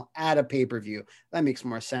the final at a pay-per-view? That makes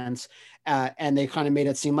more sense. And they kind of made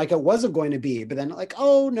it seem like it wasn't going to be, but then like,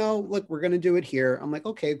 oh no, look, we're going to do it here. I'm like,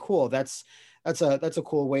 okay, cool. That's a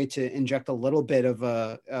cool way to inject a little bit of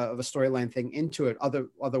a storyline thing into it.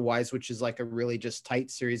 Otherwise, which is like a really just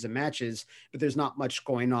tight series of matches, but there's not much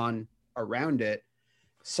going on around it.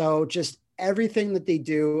 So just everything that they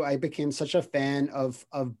do, I became such a fan of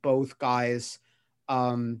both guys.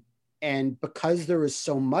 And because there was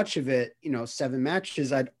so much of it, you know, 7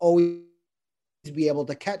 matches, I'd always be able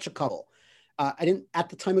to catch a couple. I didn't, at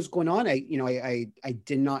the time it was going on, I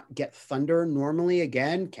did not get Thunder normally.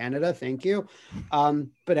 Again, Canada, thank you.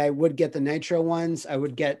 But I would get the Nitro ones. I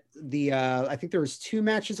would get the, I think there was 2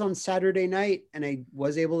 matches on Saturday night, and I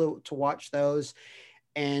was able to watch those.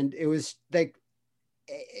 And it was like,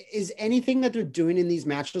 is anything that they're doing in these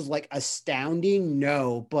matches like astounding?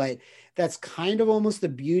 No, but that's kind of almost the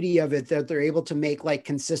beauty of it, that they're able to make like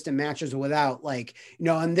consistent matches without like, you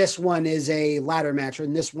know, and this one is a ladder match, or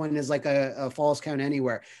and this one is like a Falls Count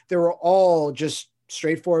Anywhere. They were all just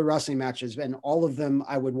straightforward wrestling matches, and all of them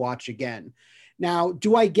I would watch again. Now,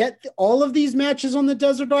 do I get all of these matches on the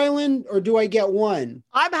desert island, or do I get one?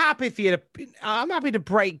 I'm happy to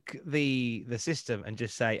break the system and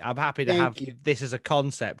just say I'm happy to have this as a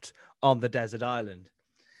concept on the desert island.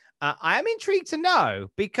 I am intrigued to know,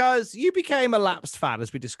 because you became a lapsed fan,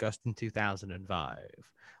 as we discussed in 2005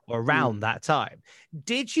 or around that time.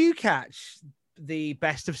 Did you catch the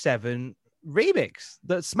best of 7 remix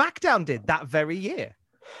that SmackDown did that very year.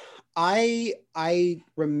 I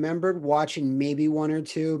remembered watching maybe one or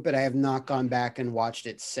two, but I have not gone back and watched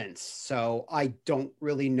it since. So I don't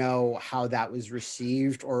really know how that was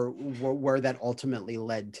received or where that ultimately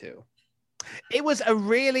led to. It was a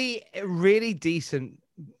really, really decent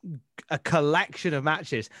collection of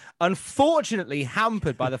matches. Unfortunately,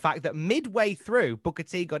 hampered by the fact that midway through, Booker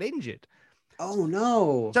T got injured. Oh,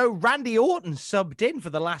 no. So Randy Orton subbed in for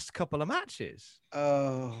the last couple of matches.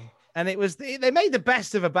 Oh. And they made the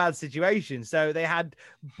best of a bad situation. So they had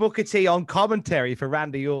Booker T on commentary for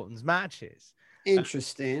Randy Orton's matches.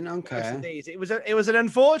 Interesting. Okay. It was an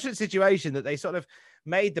unfortunate situation that they sort of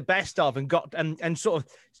made the best of and got and sort of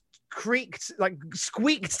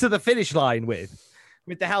squeaked to the finish line with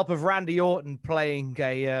the help of Randy Orton playing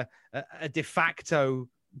a de facto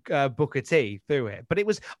Booker T through it. But it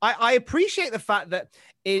was I appreciate the fact that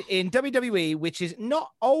in WWE, which is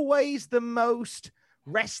not always the most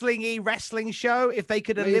wrestling show, if they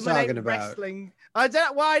could eliminate wrestling. I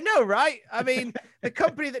don't. Well, I know, right? I mean, the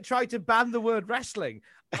company that tried to ban the word wrestling.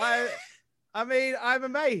 I mean, I'm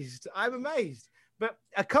amazed. But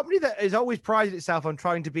a company that has always prided itself on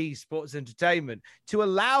trying to be sports entertainment, to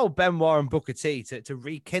allow Benoit and Booker T to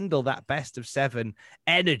rekindle that best of 7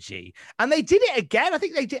 energy. And they did it again. I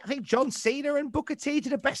think John Cena and Booker T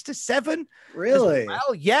did a best of 7. Really?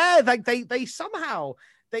 Well, yeah. They somehow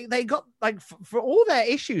they got, like, for all their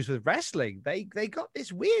issues with wrestling, they got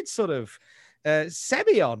this weird sort of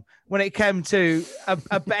semi on when it came to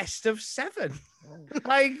a best of 7.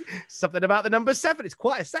 Like, something about the number 7. It's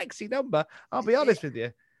quite a sexy number, I'll be honest with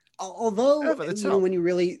you. Although, when you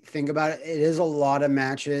really think about it, it is a lot of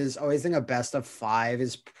matches. I always think a best of 5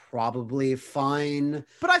 is probably fine.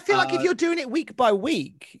 But I feel like if you're doing it week by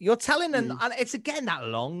week, you're telling and it's again that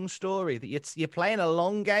long story that you're playing a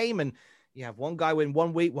long game, and you have one guy win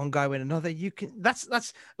one week, one guy win another.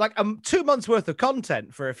 That's like 2 months worth of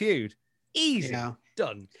content for a feud. Easy,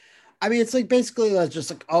 done. I mean, it's like basically just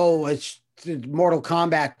like, it's Mortal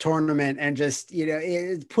Kombat tournament, and just,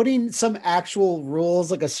 putting some actual rules,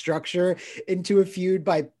 like a structure, into a feud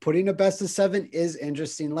by putting a best of 7 is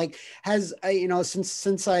interesting. Like,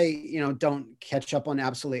 since I don't catch up on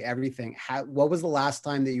absolutely everything, what was the last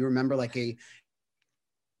time that you remember like a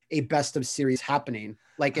best of series happening,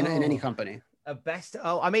 like in any company? A best.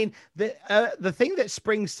 I mean, the thing that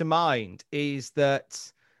springs to mind is that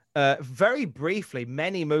very briefly,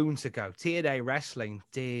 many moons ago, TNA Wrestling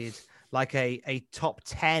did like a top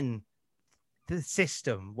 10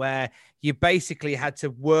 system where you basically had to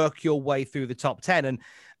work your way through the top 10,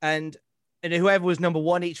 and whoever was number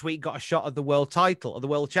 1 each week got a shot at the world title or the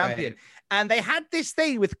world champion. Right. And they had this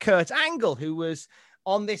thing with Kurt Angle, who was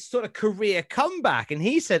on this sort of career comeback, and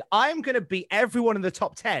he said, I'm going to beat everyone in the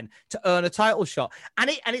top 10 to earn a title shot.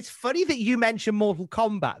 And it's funny that you mentioned Mortal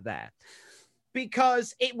Kombat there,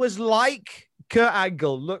 because it was like Kurt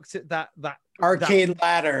Angle looked at that arcade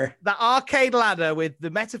ladder with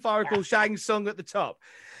the metaphorical Shang Tsung at the top,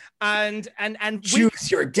 and choose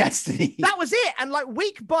your destiny. That was it. And like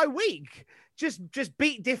week by week, just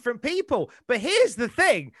beat different people. But here's the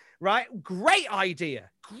thing, right? Great idea.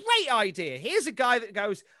 Here's a guy that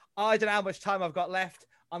goes, I don't know how much time I've got left.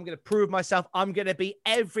 I'm going to prove myself. I'm going to beat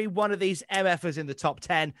every one of these MFers in the top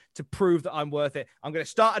 10 to prove that I'm worth it. I'm going to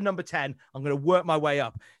start at number 10. I'm going to work my way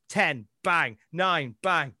up. 10, bang. 9,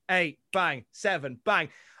 bang. 8, bang. 7, bang.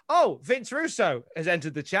 Oh, Vince Russo has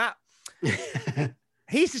entered the chat.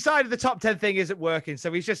 He's decided the top 10 thing isn't working, so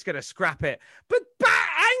he's just going to scrap it. But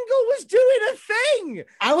Angle was doing a thing.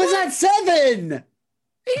 I was at 7.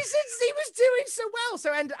 He was doing so well.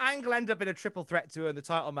 So Angle ended up in a triple threat to earn the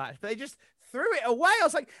title match, but they just threw it away. I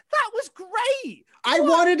was like, that was great. I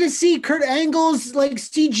wanted to see Kurt Angle's like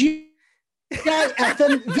CG at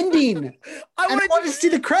the vending. I wanted to see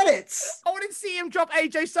the credits. I wanted to see him drop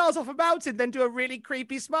AJ Styles off a mountain, then do a really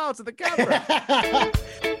creepy smile to the camera.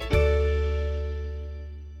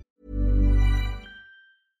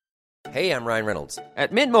 Hey, I'm Ryan Reynolds.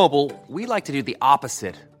 At Mint Mobile, we like to do the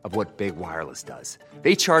opposite of what Big Wireless does.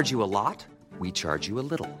 They charge you a lot. We charge you a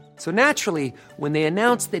little. So naturally, when they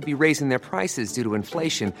announced they'd be raising their prices due to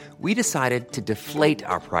inflation, we decided to deflate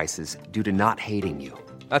our prices due to not hating you.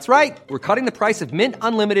 That's right. We're cutting the price of Mint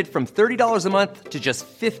Unlimited from $30 a month to just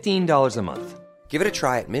 $15 a month. Give it a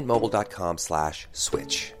try at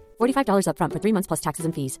mintmobile.com/switch. $45 up front for 3 months plus taxes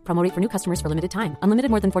and fees. Promo rate for new customers for limited time.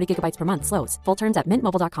 Unlimited more than 40 gigabytes per month. Slows full terms at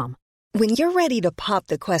mintmobile.com. When you're ready to pop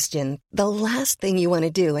the question, the last thing you want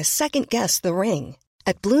to do is second-guess the ring.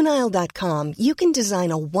 At BlueNile.com, you can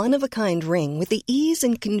design a one-of-a-kind ring with the ease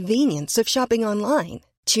and convenience of shopping online.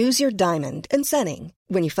 Choose your diamond and setting.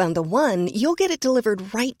 When you find the one, you'll get it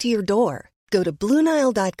delivered right to your door. Go to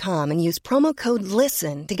BlueNile.com and use promo code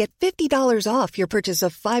LISTEN to get $50 off your purchase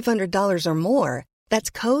of $500 or more. That's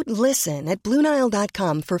code LISTEN at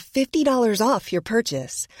BlueNile.com for $50 off your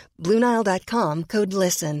purchase. BlueNile.com, code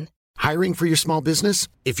LISTEN. Hiring for your small business?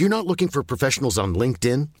 If you're not looking for professionals on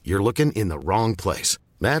LinkedIn, you're looking in the wrong place.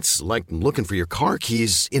 That's like looking for your car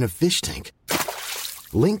keys in a fish tank.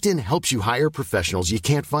 LinkedIn helps you hire professionals you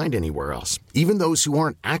can't find anywhere else, even those who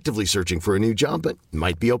aren't actively searching for a new job but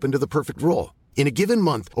might be open to the perfect role. In a given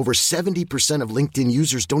month, over 70% of LinkedIn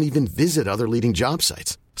users don't even visit other leading job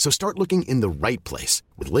sites. So start looking in the right place.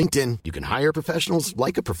 With LinkedIn, you can hire professionals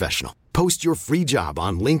like a professional. Post your free job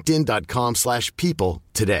on linkedin.com/people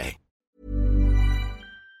today.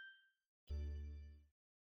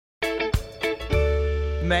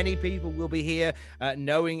 Many people will be here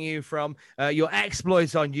knowing you from your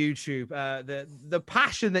exploits on YouTube, the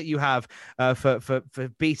passion that you have for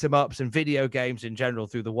beat 'em ups and video games in general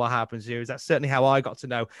through the What Happened series. That's certainly how I got to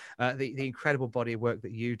know the incredible body of work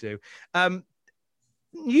that you do.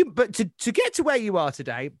 But to get to where you are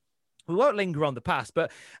today, we won't linger on the past,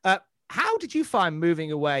 but how did you find moving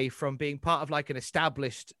away from being part of like an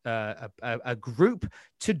established a group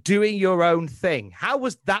to doing your own thing? How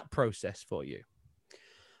was that process for you?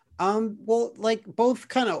 Well, like both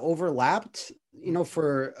kind of overlapped,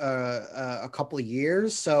 for a couple of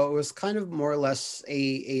years. So it was kind of more or less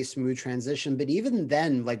a smooth transition. But even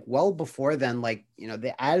then, like well before then, like,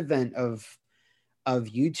 the advent of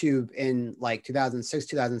YouTube in like 2006,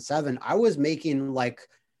 2007, I was making like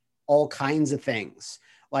all kinds of things.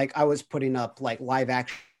 Like I was putting up like live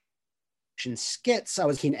action skits. I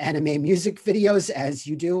was making anime music videos, as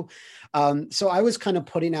you do. So I was kind of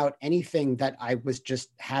putting out anything that I was just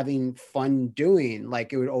having fun doing.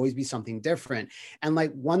 Like it would always be something different. And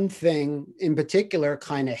like one thing in particular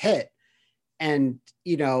kind of hit. And,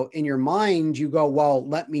 in your mind, you go, well,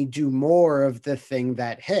 let me do more of the thing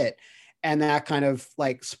that hit. And that kind of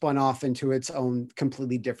like spun off into its own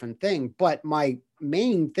completely different thing. But my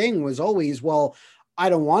main thing was always, well, I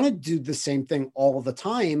don't want to do the same thing all the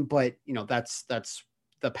time, but that's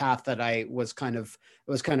the path that it was kind of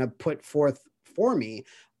put forth for me.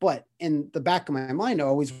 But in the back of my mind, I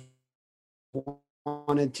always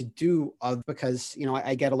wanted to do because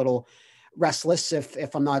I get a little restless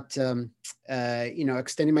if I'm not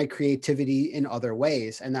extending my creativity in other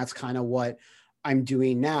ways, and that's kind of what I'm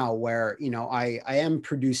doing now, where I am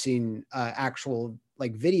producing actual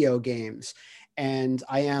like video games. And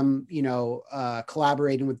I am,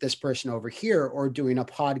 collaborating with this person over here, or doing a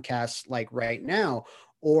podcast like right now,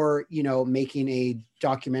 or, making a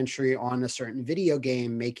documentary on a certain video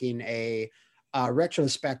game, making a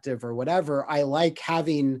retrospective or whatever. I like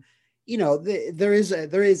having, there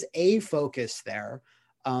is a focus there.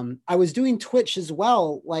 I was doing Twitch as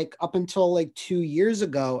well, like up until like 2 years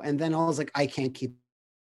ago. And then I was like, I can't keep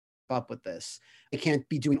up with this. I can't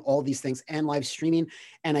be doing all these things and live streaming.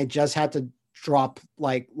 And I just had to drop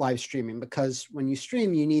like live streaming, because when you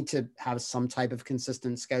stream, you need to have some type of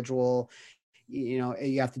consistent schedule. You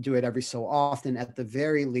have to do it every so often at the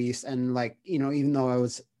very least. And like, even though I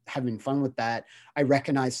was having fun with that, I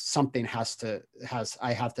recognize something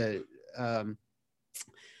I have to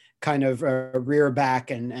kind of rear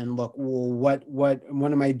back and look, well,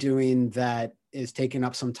 what am I doing that is taking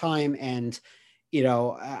up some time? And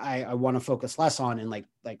I want to focus less on, and like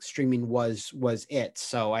streaming was it.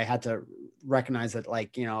 So I had to recognize that,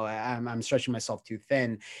 like, I'm stretching myself too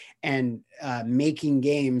thin, and making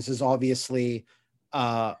games is obviously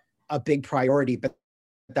a big priority, but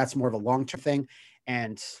that's more of a long-term thing.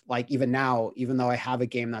 And like, even now, even though I have a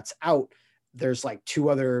game that's out, there's like 2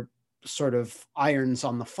 other sort of irons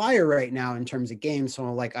on the fire right now in terms of games.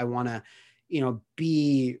 So like, I want to,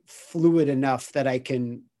 be fluid enough that I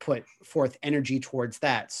can put forth energy towards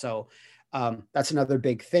that. So that's another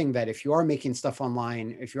big thing, that if you are making stuff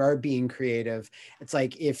online, if you are being creative, it's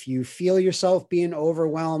like, if you feel yourself being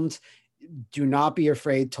overwhelmed, do not be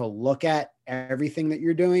afraid to look at everything that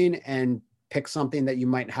you're doing and pick something that you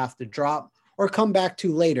might have to drop or come back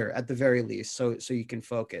to later at the very least, so you can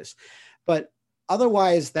focus. But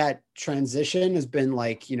otherwise, that transition has been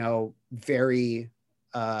like, very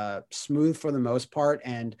smooth for the most part.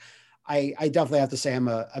 And I definitely have to say I'm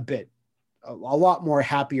a lot more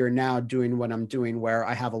happier now doing what I'm doing, where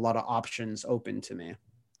I have a lot of options open to me.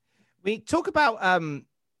 We talk about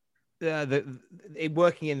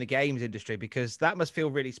working in the games industry, because that must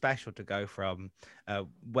feel really special to go from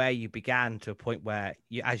where you began to a point where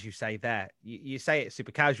you, as you say there, you say it's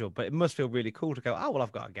super casual, but it must feel really cool to go, oh, well,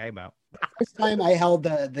 I've got a game out. First time I held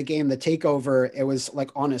the game, The Takeover, it was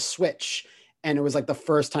like on a Switch. And it was like the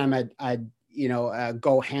first time I'd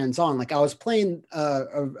go hands-on. Like I was playing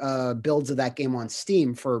builds of that game on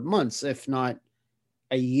Steam for months, if not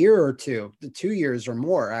a year or 2 years or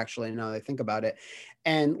more, actually, now that I think about it.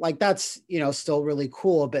 And like, that's, still really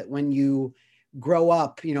cool. But when you grow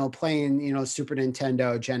up, playing, Super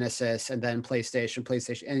Nintendo, Genesis, and then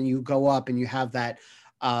PlayStation, and you go up and you have that,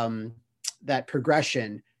 that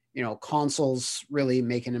progression, consoles really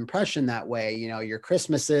make an impression that way. Your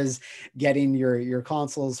Christmases, getting your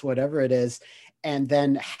consoles, whatever it is, and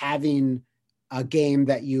then having a game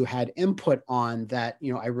that you had input on, that,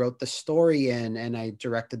 I wrote the story in and I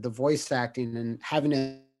directed the voice acting, and having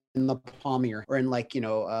it in the palm of your, or in like,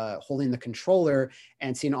 holding the controller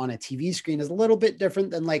and seeing it on a TV screen is a little bit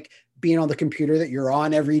different than like being on the computer that you're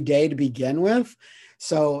on every day to begin with.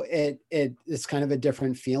 So it's kind of a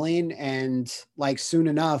different feeling. And like soon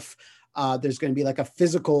enough, there's going to be like a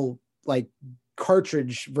physical, like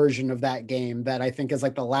cartridge version of that game that I think is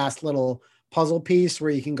like the last little puzzle piece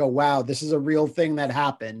where you can go, wow, this is a real thing that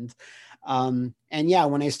happened. And yeah,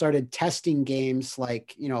 when I started testing games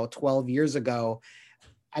like, 12 years ago,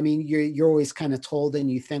 I mean, you're always kind of told, and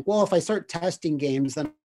you think, well, if I start testing games,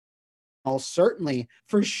 then I'll certainly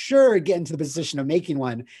for sure get into the position of making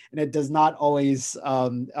one. And it does not always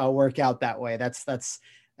work out that way. That's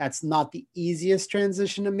not the easiest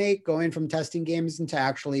transition to make. Going from testing games into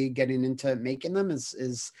actually getting into making them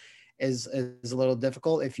is a little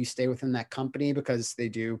difficult if you stay within that company, because they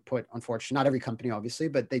do put, unfortunately, not every company obviously,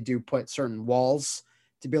 but they do put certain walls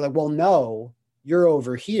to be like, well, no, you're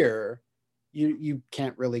over here. You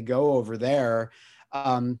can't really go over there.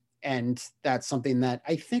 And that's something that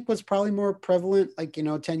I think was probably more prevalent, like,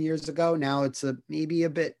 10 years ago. Now it's maybe a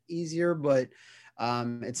bit easier, but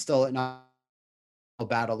it's still not a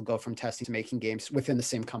battle to go from testing to making games within the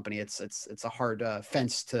same company. It's a hard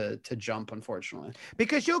fence to jump, unfortunately.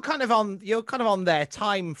 Because you're kind of on their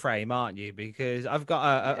time frame, aren't you? Because I've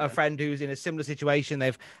got a friend who's in a similar situation.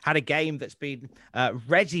 They've had a game that's been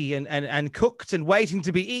ready and cooked and waiting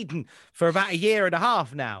to be eaten for about a year and a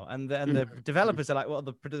half now, and the developers are like, well,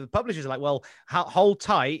 the publishers are like, well, hold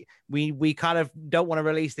tight. We kind of don't want to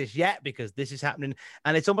release this yet because this is happening,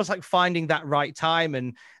 and it's almost like finding that right time,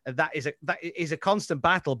 and that is a constant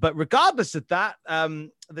battle. But regardless of that,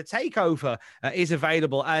 the takeover is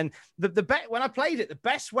available, and when I played it, the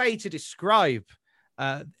best way to describe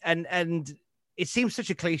and it seems such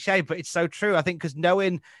a cliche, but it's so true, I think, because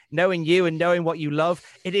knowing you and knowing what you love,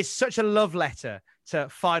 it is such a love letter to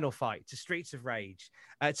Final Fight, to Streets of Rage,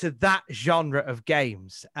 to that genre of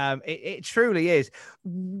games. It truly is.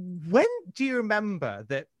 When do you remember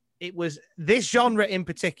that it was this genre in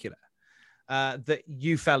particular that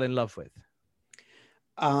you fell in love with?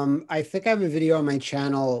 I think I have a video on my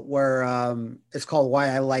channel where it's called Why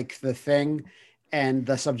I Like the Thing, and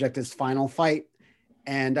the subject is Final Fight.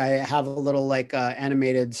 And I have a little like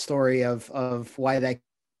animated story of why that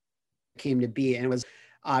came to be. And it was,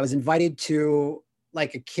 I was invited to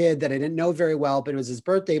like a kid that I didn't know very well, but it was his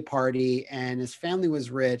birthday party, and his family was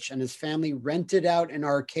rich, and his family rented out an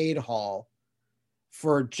arcade hall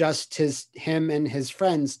for just him and his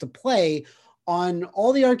friends to play on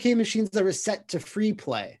all the arcade machines that were set to free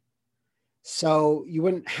play. So you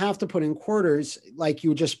wouldn't have to put in quarters, like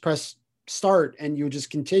you would just press start and you would just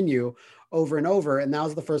continue over and over. And that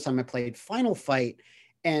was the first time I played Final Fight.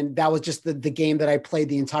 And that was just the game that I played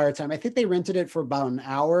the entire time. I think they rented it for about an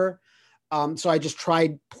hour. So I just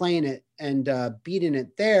tried playing it and beating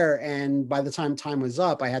it there. And by the time was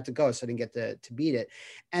up, I had to go. So I didn't get to beat it.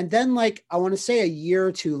 And then like, I want to say a year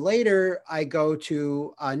or two later, I go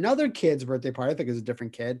to another kid's birthday party. I think it was a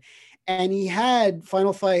different kid. And he had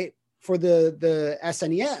Final Fight for the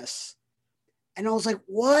SNES. And I was like,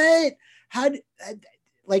 what?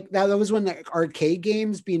 Like that was when the arcade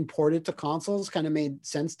games being ported to consoles kind of made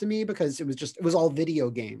sense to me, because it was all video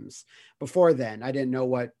games. Before then, I didn't know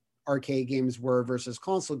what arcade games were versus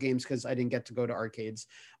console games, because I didn't get to go to arcades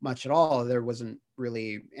much at all. There wasn't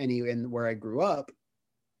really any in where I grew up.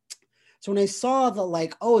 So when I saw the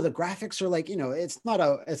like, oh, the graphics are like, it's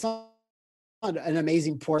not an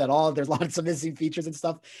amazing port at all. There's lots of missing features and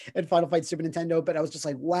stuff in Final Fight Super Nintendo, but I was just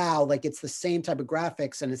like, wow, like it's the same type of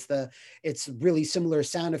graphics, and it's really similar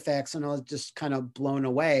sound effects. And I was just kind of blown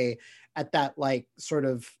away at that, like sort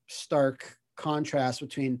of stark contrast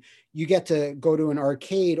between you get to go to an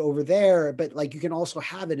arcade over there, but like you can also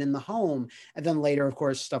have it in the home. And then later, of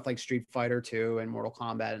course, stuff like Street Fighter 2 and Mortal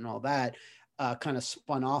Kombat and all that kind of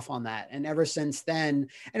spun off on that. And ever since then,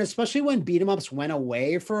 and especially when beat 'em ups went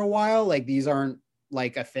away for a while, like these aren't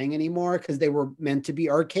like a thing anymore, because they were meant to be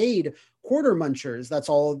arcade quarter munchers. That's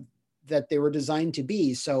all that they were designed to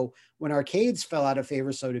be. So when arcades fell out of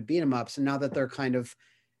favor, so did beat 'em ups. And now that they're kind of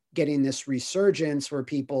getting this resurgence where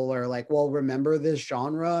people are like, well, remember this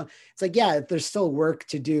genre? It's like, yeah, there's still work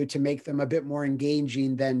to do to make them a bit more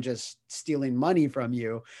engaging than just stealing money from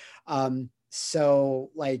you.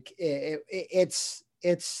 So like it's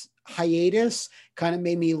hiatus kind of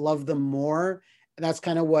made me love them more. And that's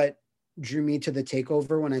kind of what drew me to the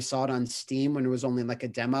takeover when I saw it on Steam when it was only like a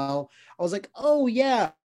demo. I was like, oh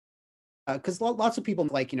yeah. Because lots of people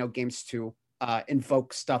like, games to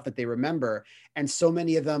invoke stuff that they remember. And so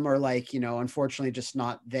many of them are like, unfortunately just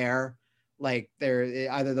not there. Like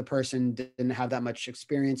they're either the person didn't have that much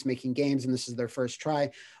experience making games and this is their first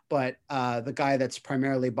try. But the guy that's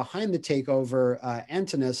primarily behind the takeover,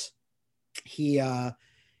 Antinous, he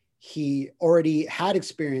already had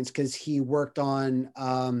experience because he worked on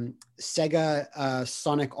Sega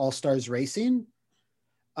Sonic All-Stars Racing.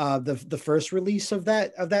 The first release of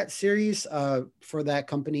that series for that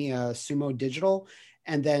company, Sumo Digital,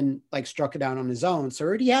 and then like struck it out on his own. So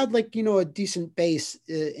already had like, a decent base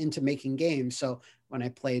into making games. So when I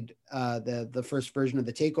played the first version of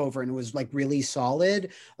the takeover, and it was like really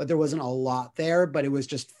solid, but there wasn't a lot there, but it was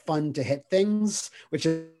just fun to hit things, which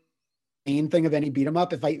is the main thing of any beat 'em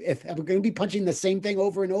up. If I'm going to be punching the same thing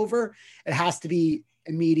over and over, it has to be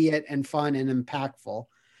immediate and fun and impactful.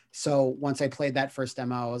 So once I played that first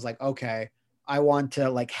demo, I was like, okay, I want to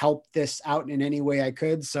like help this out in any way I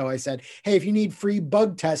could. So I said, hey, if you need free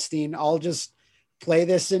bug testing, I'll just play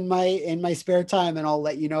this in my spare time and I'll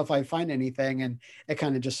let you know if I find anything. And it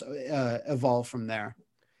kind of just evolved from there.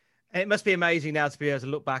 It must be amazing now to be able to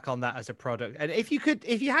look back on that as a product. And if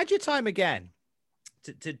you had your time again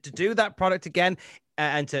to do that product again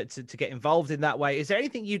and to get involved in that way, is there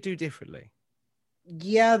anything you do differently?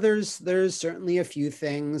 Yeah, there's certainly a few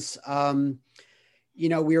things.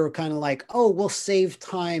 We were kind of like, oh, we'll save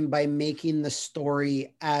time by making the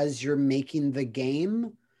story as you're making the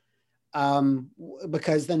game.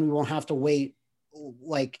 Because then we won't have to wait.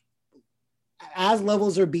 Like as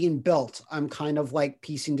levels are being built, I'm kind of like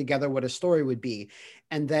piecing together what a story would be.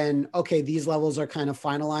 And then, okay, these levels are kind of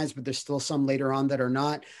finalized, but there's still some later on that are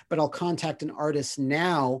not, but I'll contact an artist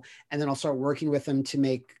now, and then I'll start working with them to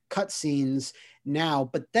make cutscenes now.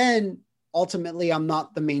 But then ultimately I'm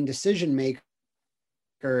not the main decision maker.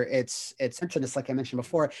 It's Antinous, like I mentioned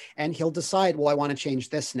before, and he'll decide, well, I want to change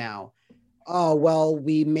this now. Oh, well,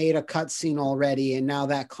 we made a cutscene already, and now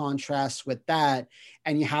that contrasts with that.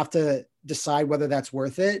 And you have to decide whether that's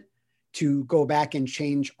worth it to go back and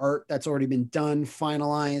change art that's already been done,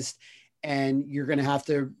 finalized. And you're going to have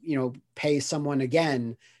to, pay someone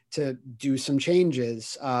again to do some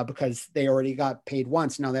changes because they already got paid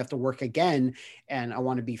once. Now they have to work again. And I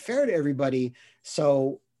want to be fair to everybody.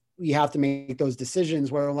 So you have to make those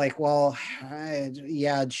decisions where like, well,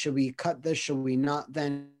 yeah, should we cut this? Should we not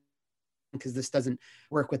then? Because this doesn't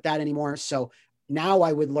work with that anymore. So now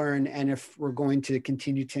I would learn. And if we're going to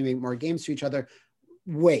continue to make more games to each other,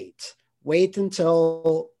 wait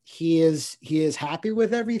until he is happy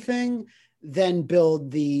with everything, then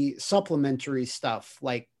build the supplementary stuff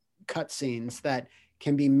like cutscenes that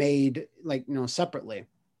can be made like, separately.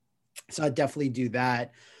 So I'd definitely do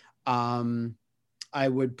that. I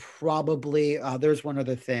would probably, there's one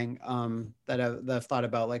other thing that I've thought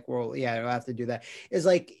about, like, well, yeah, I have to do that, is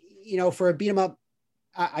like, for a beat 'em up,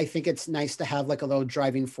 I think it's nice to have like a little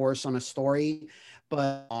driving force on a story,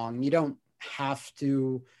 but you don't have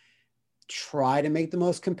to try to make the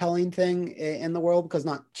most compelling thing in the world, because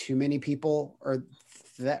not too many people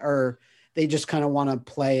they just kind of want to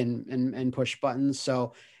play and push buttons.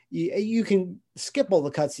 So you can skip all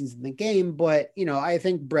the cutscenes in the game, but I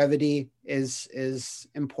think brevity is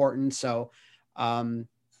important. So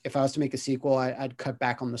if I was to make a sequel, I'd cut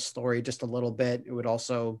back on the story just a little bit. It would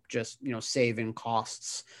also just save in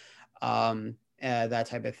costs, that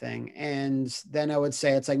type of thing. And then I would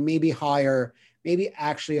say it's like maybe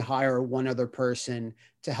actually hire one other person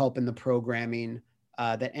to help in the programming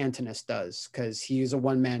that Antinous does, because he's a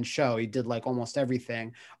one-man show. He did like almost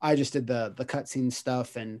everything. I just did the cutscene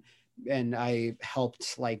stuff, and I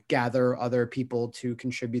helped like gather other people to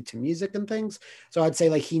contribute to music and things. So I'd say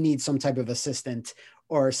like he needs some type of assistant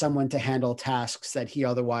or someone to handle tasks that he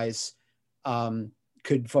otherwise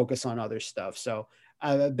could focus on other stuff. So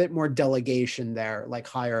a bit more delegation there, like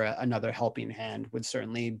hire another helping hand would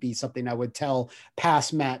certainly be something I would tell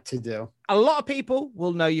past Matt to do. A lot of people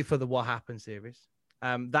will know you for the What Happened series.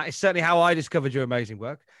 That is certainly how I discovered your amazing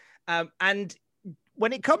work. And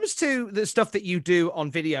when it comes to the stuff that you do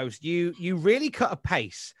on videos, you really cut a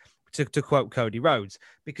pace, to quote Cody Rhodes,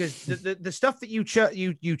 because the stuff that you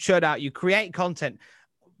churn out, you create content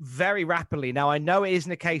very rapidly. Now, I know it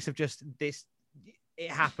isn't a case of just this.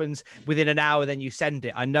 it happens within an hour, then you send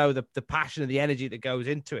it. I know the passion and the energy that goes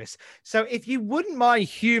into it. So if you wouldn't mind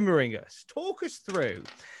humoring us, talk us through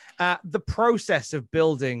the process of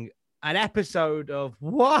building an episode of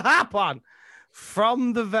What Happened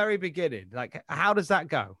from the very beginning. Like, how does that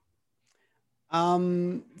go?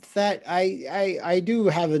 That I do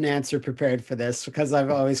have an answer prepared for this because I've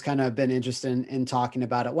always kind of been interested in talking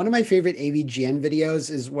about it. One of my favorite AVGN videos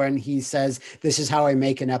is when he says, "This is how I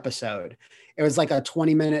make an episode." It was like a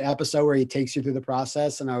 20-minute episode where he takes you through the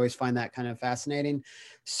process. And I always find that kind of fascinating.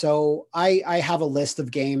 So I have a list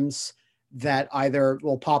of games that either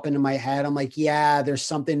will pop into my head. I'm like, yeah, there's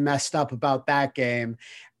something messed up about that game.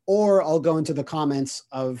 Or I'll go into the comments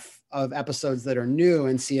of episodes that are new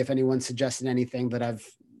and see if anyone suggested anything that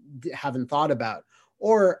haven't thought about,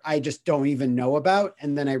 or I just don't even know about.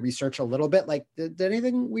 And then I research a little bit, like, did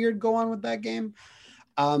anything weird go on with that game?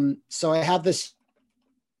 So I have this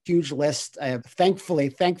huge list. I have, thankfully,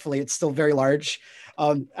 it's still very large.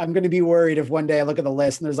 I'm going to be worried if one day I look at the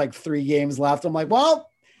list and there's like 3 games left. I'm like, well,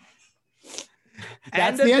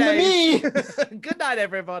 that's the end of me. Good night,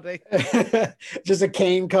 everybody. Just a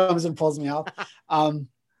cane comes and pulls me off.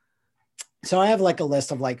 So I have like a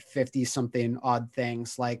list of like 50 something odd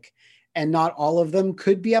things, like, and not all of them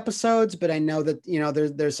could be episodes, but I know that, you know,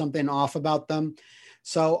 there's something off about them.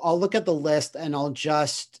 So I'll look at the list and I'll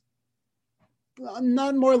just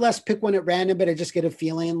not more or less pick one at random, but I just get a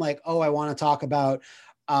feeling like, oh, I want to talk about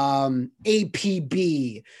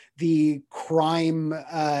APB, the crime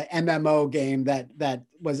MMO game that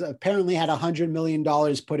was apparently had $100 million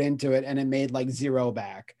put into it and it made like 0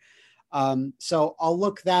 back. So I'll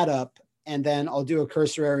look that up and then I'll do a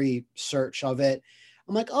cursory search of it.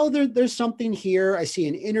 I'm like, oh, there's something here. I see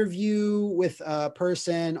an interview with a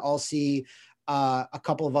person. I'll see a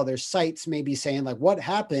couple of other sites maybe saying like, what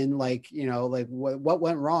happened? Like, you know, like what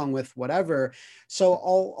went wrong with whatever. So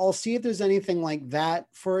I'll see if there's anything like that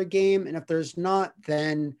for a game. And if there's not,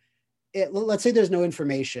 then let's say there's no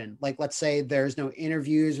information. Like, let's say there's no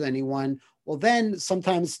interviews with anyone. Well, then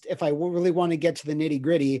sometimes if I really want to get to the nitty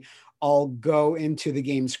gritty, I'll go into the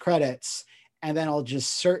game's credits and then I'll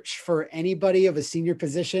just search for anybody of a senior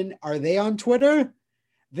position. Are they on Twitter?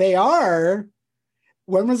 They are.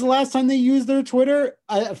 When was the last time they used their Twitter?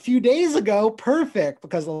 A few days ago. Perfect.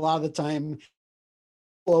 Because a lot of the time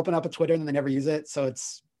we'll open up a Twitter and they never use it. So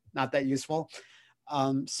it's not that useful.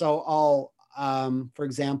 So I'll, for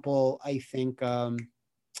example, I think when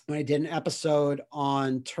I did an episode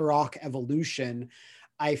on Turok Evolution,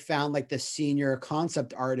 I found like the senior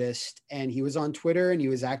concept artist and he was on Twitter and he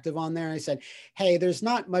was active on there. I said, hey, there's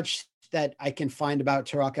not much that I can find about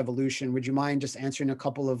Turok Evolution. Would you mind just answering a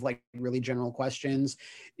couple of like really general questions?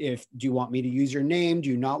 Do you want me to use your name?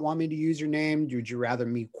 Do you not want me to use your name? Would you rather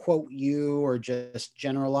me quote you or just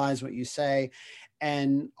generalize what you say?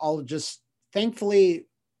 And I'll just, thankfully,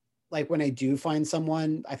 like when I do find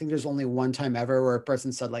someone, I think there's only one time ever where a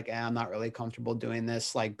person said like, I'm not really comfortable doing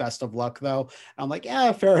this. Like, best of luck though. And I'm like,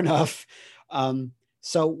 yeah, fair enough.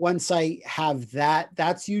 So once I have that,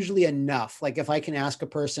 that's usually enough. Like if I can ask a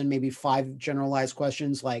person maybe 5 generalized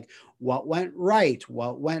questions, like what went right?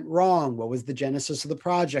 What went wrong? What was the genesis of the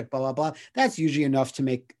project? Blah, blah, blah. That's usually enough to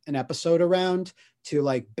make an episode around, to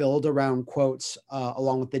like build around quotes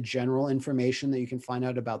along with the general information that you can find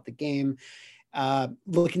out about the game.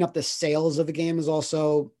 Looking up the sales of the game is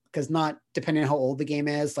also, because not depending on how old the game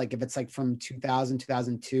is, like if it's like from 2000,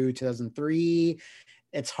 2002, 2003,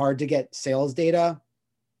 it's hard to get sales data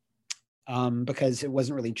because it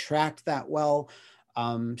wasn't really tracked that well.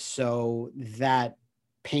 So that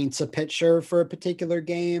paints a picture for a particular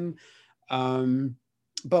game.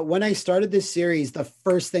 But when I started this series, the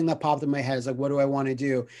first thing that popped in my head is like, what do I want to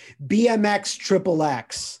do? BMX Triple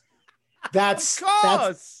X. That's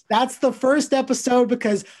the first episode,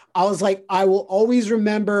 because I was like, I will always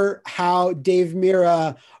remember how Dave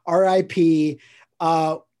Mirra, RIP,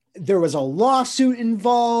 there was a lawsuit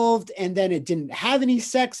involved, and then it didn't have any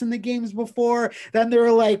sex in the games before. Then they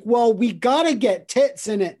were like, well, we got to get tits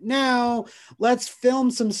in it now. Let's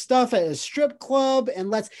film some stuff at a strip club.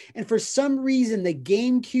 And for some reason, the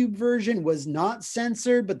GameCube version was not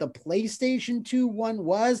censored, but the PlayStation 2 one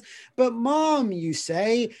was. But Mom, you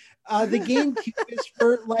say, the GameCube is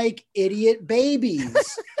for like idiot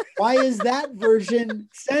babies. Why is that version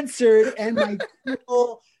censored and my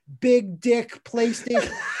cool big dick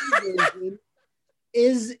PlayStation version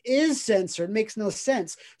is censored? Makes no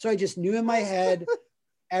sense. So I just knew in my head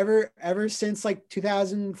ever since like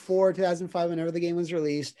 2004, 2005, whenever the game was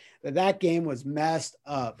released, that game was messed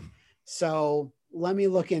up. So let me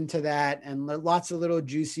look into that, and lots of little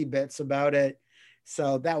juicy bits about it.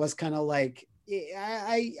 So that was kind of like,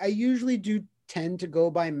 I usually do tend to go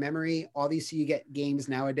by memory. Obviously, you get games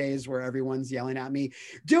nowadays where everyone's yelling at me,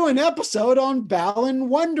 do an episode on Balan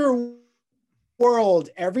Wonder World.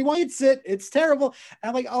 Everyone hates it. It's terrible. And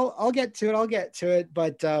I'm like, I'll get to it.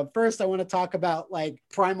 But first, I want to talk about like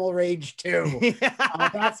Primal Rage 2.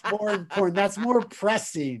 That's more important. That's more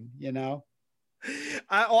pressing, you know?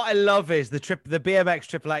 What I love is the BMX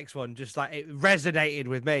Triple X one. Just like it resonated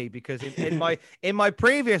with me because in my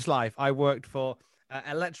previous life, I worked for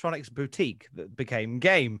Electronics Boutique that became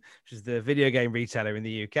Game, which is the video game retailer in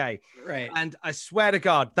the UK. Right. And I swear to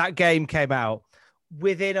God, that game came out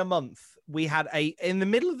within a month. We had in the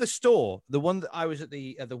middle of the store, the one that I was at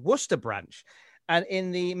the Worcester branch, and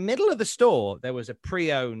in the middle of the store, there was a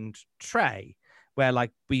pre-owned tray where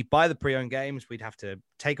like we buy the pre-owned games, we'd have to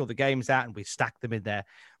take all the games out and we stack them in there.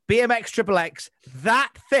 BMX Triple X,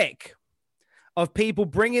 that thick of people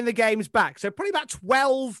bringing the games back. So probably about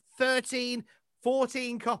 12, 13,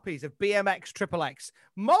 14 copies of BMX Triple X,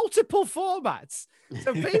 multiple formats.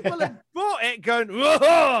 So people have bought it going,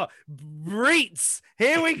 whoa, Breets,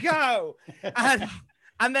 here we go.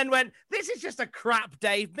 And then went, this is just a crap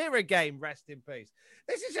Dave Mirra game, rest in peace.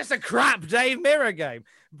 This is just a crap Dave Mirra game,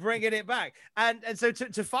 bringing it back. And so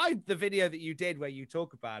to find the video that you did where you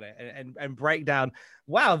talk about it and break down,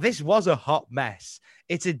 wow, this was a hot mess.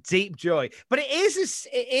 It's a deep joy. But it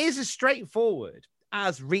is as straightforward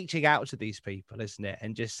as reaching out to these people, isn't it?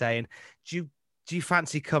 And just saying, do you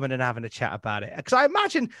fancy coming and having a chat about it? Because I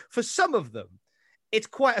imagine for some of them, it's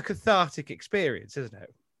quite a cathartic experience, isn't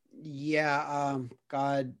it? Yeah.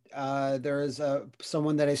 There is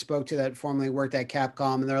someone that I spoke to that formerly worked at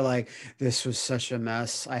Capcom, and they're like, this was such a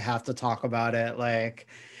mess. I have to talk about it. Like,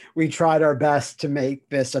 we tried our best to make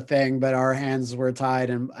this a thing, but our hands were tied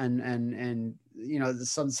and you know,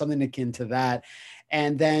 something akin to that.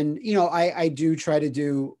 And then, you know, I do try to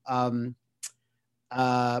do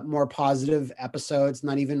more positive episodes,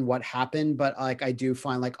 not even what happened, but like I do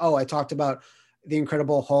find like, I talked about the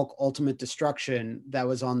Incredible Hulk Ultimate Destruction that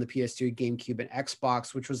was on the PS2, GameCube, and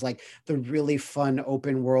Xbox, which was like the really fun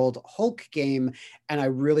open world Hulk game. And I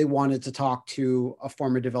really wanted to talk to a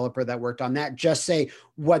former developer that worked on that. Just say,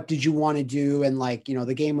 what did you want to do? And like, you know,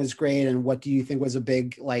 the game was great. And what do you think was a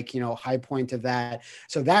big, like, you know, high point of that?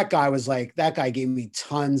 So that guy gave me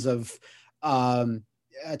tons of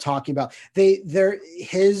talking about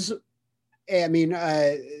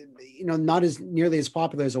you know, not as nearly as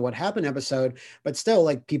popular as a What Happened episode, but still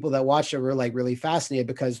like people that watched it were like really fascinated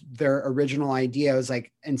because their original idea was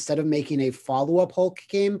like, instead of making a follow-up Hulk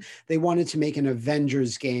game, they wanted to make an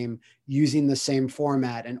Avengers game using the same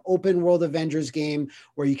format, an open world Avengers game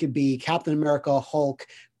where you could be Captain America, Hulk,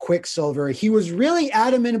 Quicksilver. He was really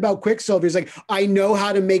adamant about Quicksilver. He's like, I know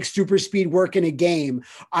how to make super speed work in a game.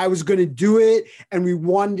 I was going to do it and we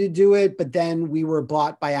wanted to do it, but then we were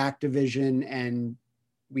bought by Activision and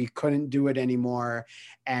we couldn't do it anymore.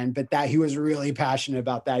 But that he was really passionate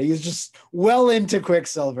about that. He was just well into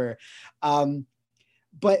Quicksilver.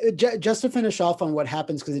 But just to finish off on what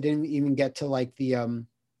happens, because it didn't even get to like the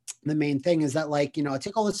main thing, is that like, you know, I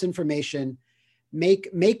take all this information, make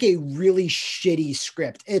a really shitty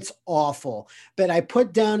script. It's awful, but I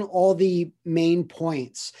put down all the main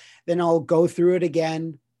points. Then I'll go through it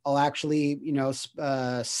again. I'll actually, you know,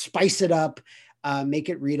 spice it up, make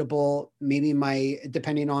it readable. Maybe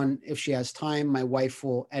depending on if she has time, my wife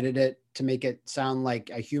will edit it to make it sound like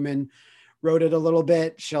a human wrote it a little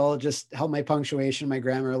bit. She'll just help my punctuation, my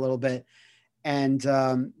grammar a little bit. And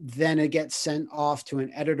then it gets sent off to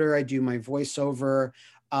an editor. I do my voiceover.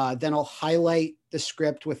 Then I'll highlight the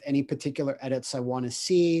script with any particular edits I want to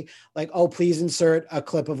see. Like, please insert a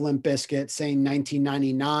clip of Limp Bizkit saying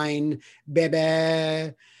 1999,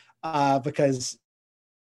 baby, because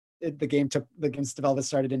the game's development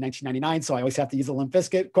started in 1999. So I always have to use a Limp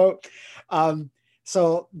Bizkit quote.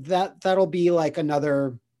 So that'll be like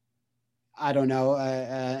another, I don't know,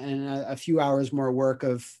 and a few hours more work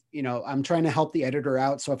of, you know, I'm trying to help the editor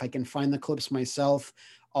out. So if I can find the clips myself,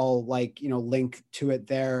 I'll like, you know, link to it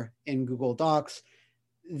there in Google Docs.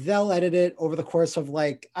 They'll edit it over the course of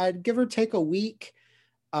like, I'd give or take a week,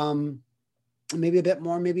 maybe a bit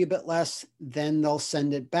more, maybe a bit less. Then they'll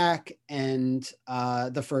send it back and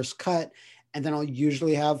the first cut. And then I'll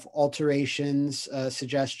usually have alterations,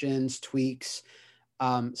 suggestions, tweaks.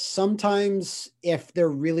 Sometimes if they're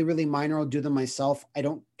really, really minor, I'll do them myself. I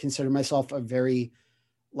don't consider myself a very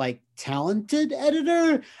like talented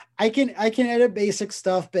editor. I can edit basic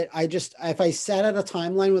stuff, but if I sat at a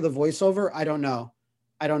timeline with a voiceover, I don't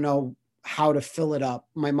know how to fill it up.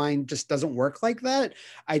 My mind just doesn't work like that.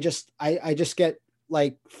 I just get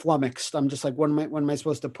like flummoxed. I'm just like, what am I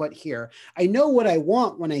supposed to put here? I know what I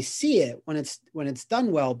want when I see it, when it's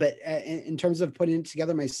done well, but in terms of putting it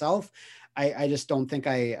together myself, I just don't think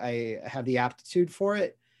I have the aptitude for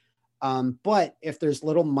it. But if there's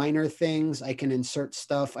little minor things, I can insert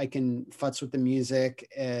stuff, I can futz with the music,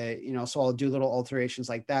 so I'll do little alterations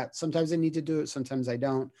like that. Sometimes I need to do it, sometimes I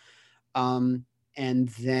don't. And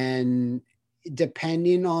then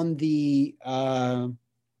depending on the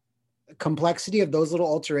complexity of those little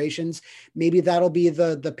alterations, maybe that'll be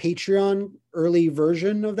the Patreon early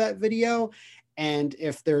version of that video. And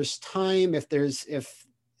if there's time, if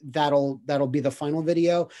that'll be the final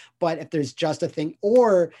video. But if there's just a thing,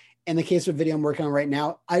 or in the case of video I'm working on right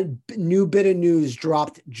now, a new bit of news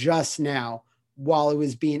dropped just now while it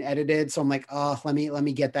was being edited. So I'm like, oh, let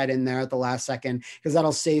me get that in there at the last second, because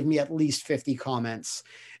that'll save me at least 50 comments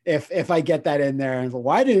if I get that in there. And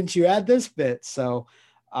why didn't you add this bit? So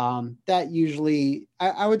that usually,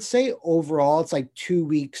 I would say overall, it's like 2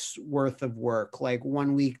 weeks worth of work, like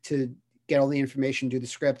 1 week to get all the information, do the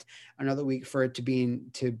script, another week for it to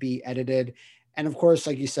be edited. And of course,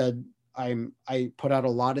 like you said, I put out a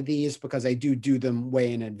lot of these because I do them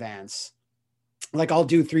way in advance. Like I'll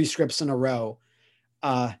do 3 scripts in a row,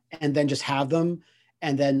 and then just have them.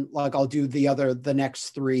 And then like I'll do the next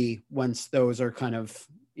 3 once those are kind of,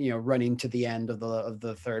 running to the end of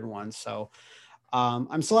the third one. So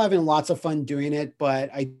I'm still having lots of fun doing it, but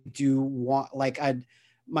I do want,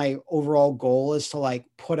 my overall goal is to like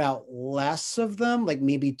put out less of them, like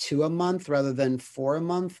maybe 2 a month rather than 4 a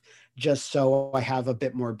month, just so I have a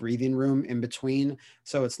bit more breathing room in between.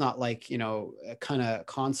 So it's not like, kind of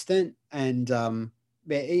constant. And,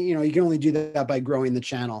 you can only do that by growing the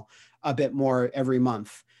channel a bit more every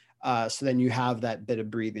month. So then you have that bit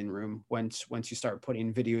of breathing room. Once you start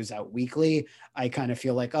putting videos out weekly, I kind of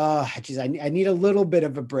feel like, oh, geez, I need a little bit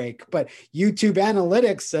of a break, but YouTube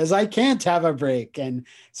analytics says I can't have a break. And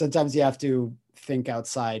sometimes you have to think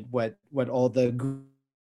outside what all the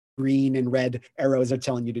green and red arrows are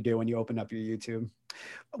telling you to do when you open up your YouTube.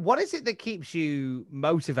 What is it that keeps you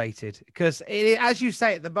motivated? Because as you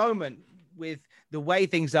say at the moment, with the way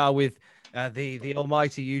things are with the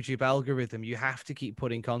almighty YouTube algorithm, you have to keep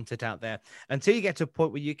putting content out there until you get to a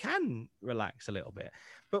point where you can relax a little bit.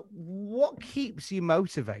 But what keeps you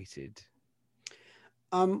motivated?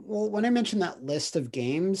 Well, when I mentioned that list of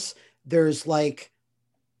games, there's like,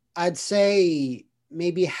 I'd say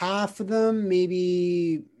maybe half of them,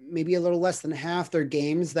 maybe a little less than half, they're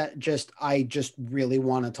games that I just really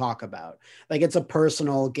want to talk about. Like it's a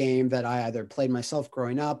personal game that I either played myself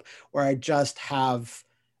growing up, or I just have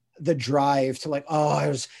the drive to like,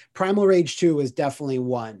 Primal Rage 2 is definitely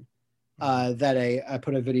one that I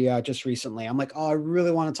put a video out just recently. I'm like, I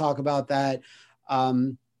really want to talk about that.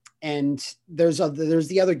 And there's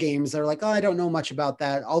the other games that are like, I don't know much about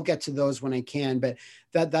that. I'll get to those when I can. But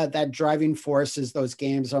that driving force is those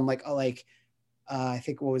games. I'm like, I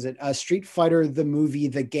think, what was it? Street Fighter, the movie,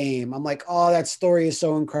 the game. I'm like, that story is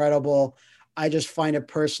so incredible. I just find it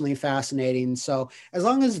personally fascinating. So as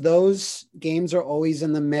long as those games are always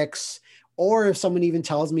in the mix, or if someone even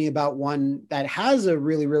tells me about one that has a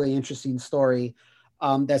really, really interesting story,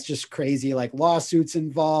 that's just crazy, like lawsuits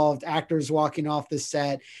involved, actors walking off the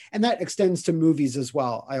set, and that extends to movies as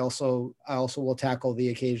well. I also will tackle the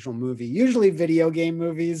occasional movie, usually video game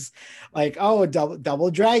movies, like Double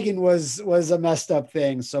Dragon was a messed up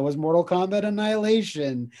thing. So was Mortal Kombat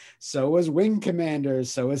Annihilation. So was Wing Commander.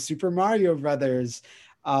 So was Super Mario Brothers.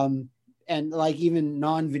 And like even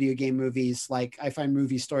non-video game movies, like I find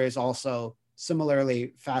movie stories also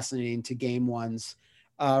similarly fascinating to game ones,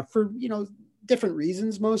 for different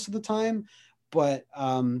reasons most of the time. But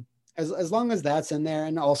as long as that's in there.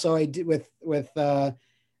 And also I did with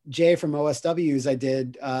Jay from OSWs, I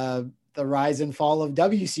did the rise and fall of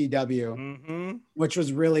WCW, which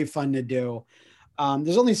was really fun to do.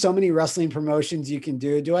 There's only so many wrestling promotions you can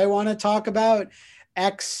do. Do I want to talk about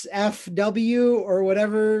XFW or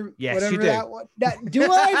whatever? Yes, whatever you do. Do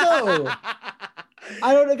I know?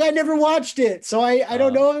 I don't think I never watched it, so I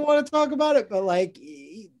don't know if I want to talk about it, but like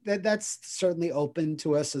that's certainly open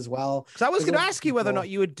to us as well. So I was going to ask you whether or not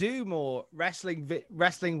you would do more wrestling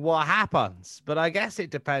what happens, but I guess it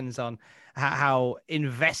depends on how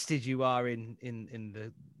invested you are in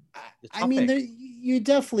the topic. I mean, you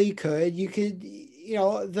definitely could. You could,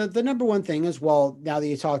 the number one thing is, well, now that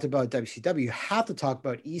you talked about WCW, you have to talk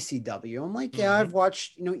about ECW. I'm like, yeah, I've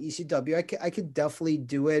watched, ECW. I could definitely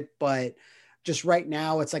do it, but just right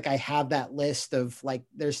now, it's like I have that list of like,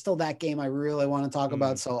 there's still that game I really want to talk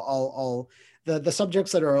about. So I'll the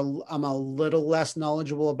subjects that I'm a little less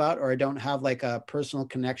knowledgeable about, or I don't have like a personal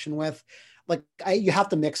connection with, like you have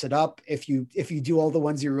to mix it up. If you do all the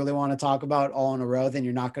ones you really want to talk about all in a row, then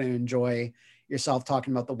you're not going to enjoy yourself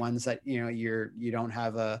talking about the ones that, you know, you don't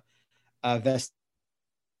have a vested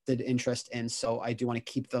interest in. So I do want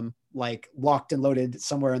to keep them like locked and loaded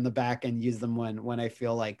somewhere in the back and use them when I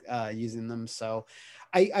feel like using them. So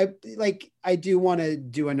I do want to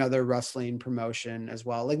do another wrestling promotion as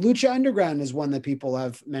well. Like Lucha Underground is one that people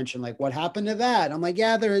have mentioned, like what happened to that? I'm like,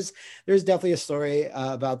 yeah, there's definitely a story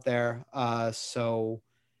about there. So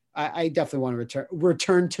I definitely want to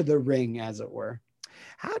return to the ring, as it were.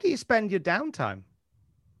 How do you spend your downtime?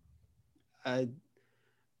 I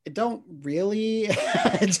don't really.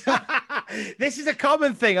 This is a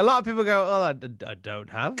common thing. A lot of people go, "Oh, I don't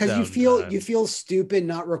have." Because you feel stupid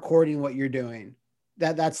not recording what you're doing.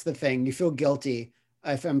 That's the thing. You feel guilty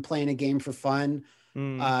if I'm playing a game for fun.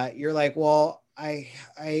 You're like, well,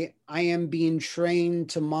 I am being trained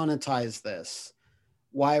to monetize this.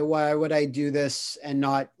 Why would I do this and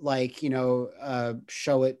not like, you know,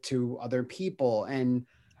 show it to other people? And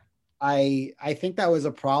I think that was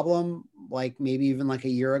a problem, like maybe even like a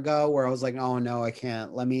year ago, where I was like, oh no, I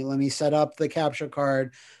can't. Let me set up the capture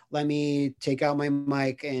card. Let me take out my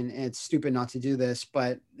mic, and it's stupid not to do this.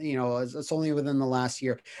 But you know, it's only within the last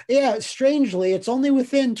year. Yeah, strangely, it's only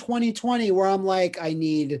within 2020 where I'm like, I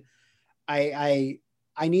need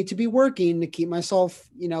to be working to keep myself,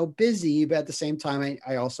 you know, busy, but at the same time,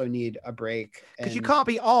 I also need a break. Because you can't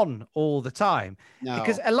be on all the time. No.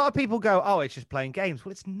 Because a lot of people go, oh, it's just playing games.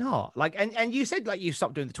 Well, it's not. Like, and you said like you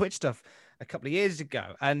stopped doing the Twitch stuff a couple of years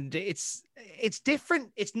ago, and it's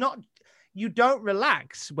different. It's not. You don't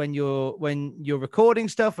relax when you're recording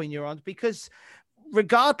stuff, when you're on, because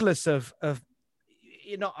regardless of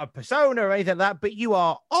you're not a persona or anything like that, but you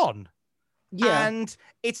are on. Yeah, and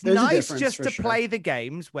it's nice just to play the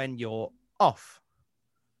games when you're off,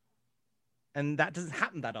 and that doesn't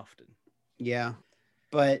happen that often. Yeah,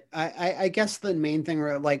 but I guess the main thing,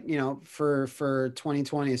 like, you know, for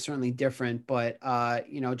 2020 is certainly different. But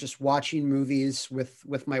you know, just watching movies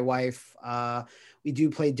with my wife. We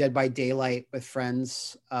do play Dead by Daylight with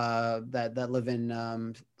friends that live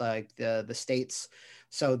in like the States.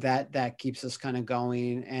 So that keeps us kind of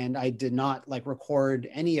going. And I did not like record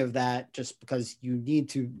any of that just because you need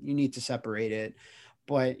to separate it.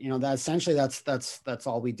 But you know, that essentially that's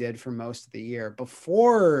all we did for most of the year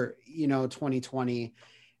before, you know, 2020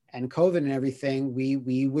 and COVID and everything.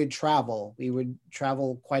 We would travel. We would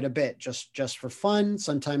travel quite a bit just for fun,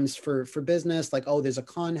 sometimes for business, like, oh, there's a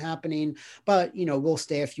con happening, but you know, we'll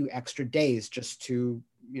stay a few extra days just to,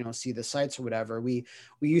 you know, see the sights or whatever. We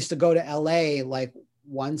used to go to LA like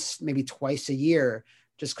once, maybe twice a year,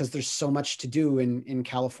 just because there's so much to do in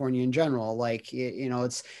California in general. Like, you know,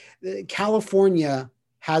 it's California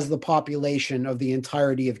has the population of the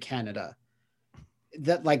entirety of Canada.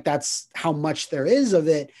 That's how much there is of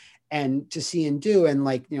it, and to see and do. And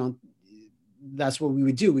like, you know, that's what we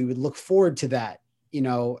would do. We would look forward to that, you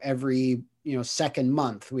know, every, you know, second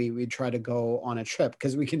month we'd try to go on a trip,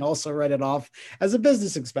 because we can also write it off as a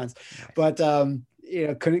business expense. Nice. But you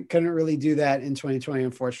know, couldn't really do that in 2020,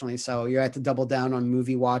 unfortunately. So you had to double down on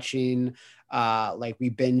movie watching. Like we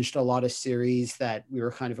binged a lot of series that we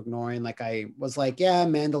were kind of ignoring. Like I was like, yeah,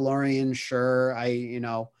 Mandalorian, sure.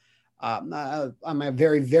 I'm a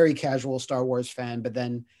very, very casual Star Wars fan, but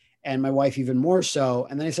then, and my wife even more so.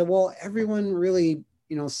 And then I said, well, everyone really,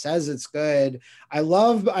 you know, says it's good. I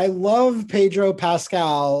love Pedro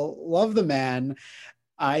Pascal, love the man.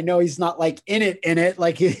 I know he's not like in it,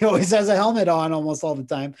 like he always has a helmet on almost all the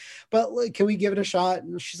time, but like, can we give it a shot?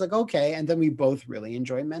 And she's like, okay. And then we both really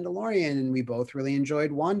enjoyed Mandalorian, and we both really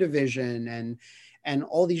enjoyed WandaVision and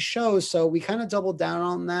all these shows. So we kind of doubled down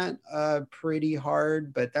on that pretty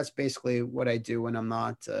hard, but that's basically what I do when I'm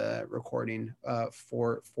not recording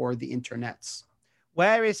for the internets.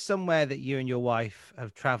 Where is somewhere that you and your wife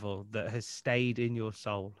have traveled that has stayed in your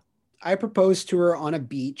soul? I proposed to her on a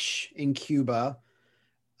beach in Cuba.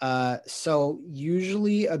 So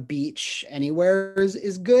usually a beach anywhere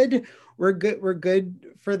is good. We're good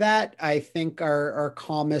for that. I think our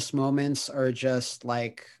calmest moments are just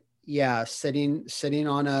like, yeah, sitting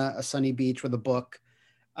on a sunny beach with a book,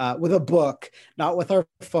 not with our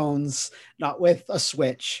phones, not with a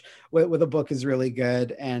Switch, with a book is really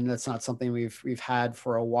good. And that's not something we've had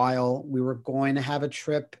for a while. We were going to have a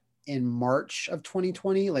trip in March of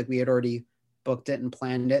 2020. Like we had already booked it and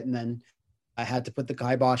planned it, and then I had to put the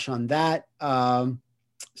kibosh on that.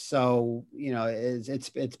 So, you know, it's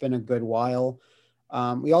been a good while.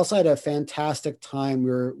 We also had a fantastic time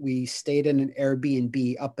where we stayed in an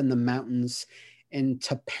Airbnb up in the mountains in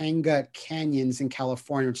Topanga Canyons in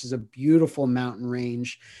California, which is a beautiful mountain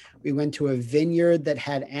range. We went to a vineyard that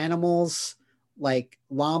had animals. like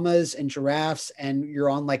llamas and giraffes, and you're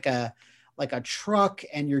on like a truck,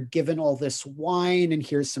 and you're given all this wine, and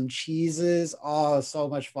here's some cheeses. Oh, so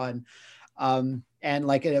much fun. And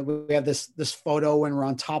like we have this photo when we're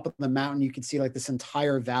on top of the mountain. You can see like this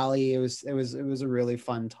entire valley. It was a really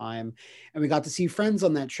fun time, and we got to see friends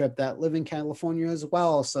on that trip that live in California as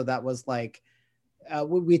well. So that was like,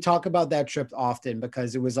 we talk about that trip often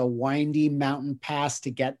because it was a windy mountain pass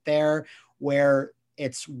to get there, where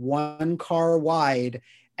it's one car wide,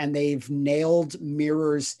 and they've nailed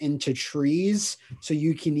mirrors into trees so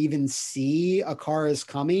you can even see a car is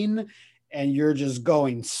coming. And you're just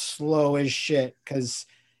going slow as shit because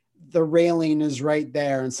the railing is right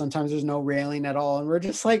there. And sometimes there's no railing at all. And we're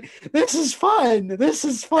just like, this is fun. This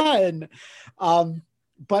is fun.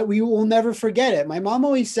 But we will never forget it. My mom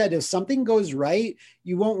always said, if something goes right,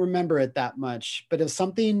 you won't remember it that much. But if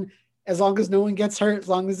something, as long as no one gets hurt, as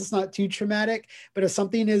long as it's not too traumatic, but if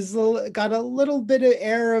something is got a little bit of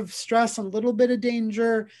air of stress, a little bit of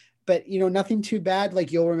danger, but nothing too bad,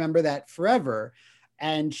 like you'll remember that forever.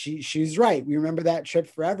 And she's right. We remember that trip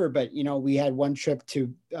forever. But, we had one trip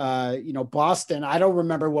to, Boston. I don't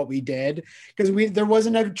remember what we did because there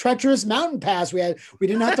wasn't a treacherous mountain pass. We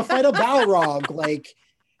didn't have to fight a Balrog.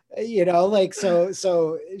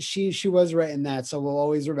 So she was right in that. So we'll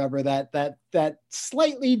always remember that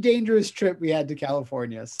slightly dangerous trip we had to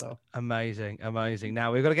California. So amazing.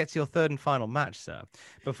 Now we've got to get to your third and final match, sir.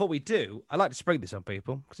 Before we do, I like to spring this on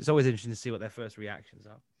people because it's always interesting to see what their first reactions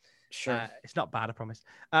are. Sure. It's not bad, I promise.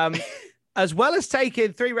 As well as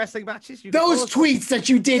taking 3 wrestling matches, those tweets that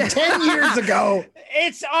you did 10 years ago.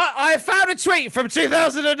 I found a tweet from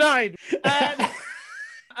 2009.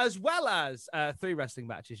 As well as 3 wrestling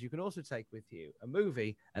matches, you can also take with you a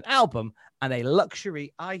movie, an album, and a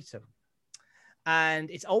luxury item. And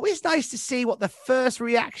it's always nice to see what the first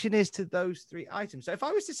reaction is to those 3 items. So if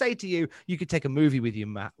I was to say to you, you could take a movie with you,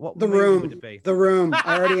 Matt, what movie would it be? The Room.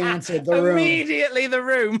 I already answered. The Room. Immediately, The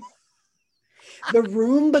Room. The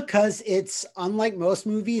Room, because it's unlike most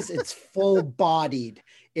movies, it's full-bodied.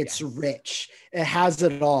 It's rich. It has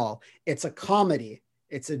it all. It's a comedy.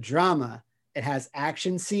 It's a drama. It has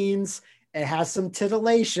action scenes. It has some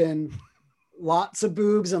titillation, lots of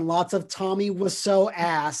boobs, and lots of Tommy Wiseau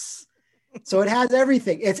ass. So it has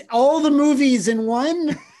everything. It's all the movies in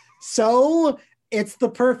one. So it's the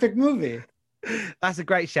perfect movie. That's a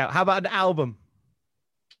great shout. How about an album?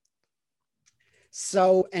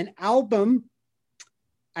 So an album,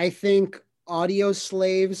 I think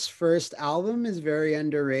Audioslave's first album is very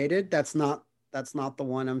underrated. That's not the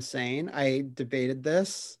one I'm saying. I debated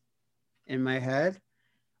this in my head.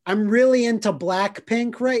 I'm really into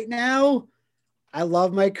Blackpink right now. I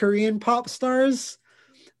love my Korean pop stars.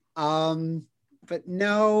 But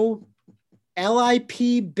no,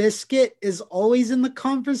 LIP Biscuit is always in the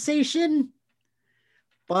conversation,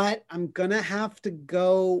 but I'm gonna have to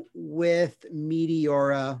go with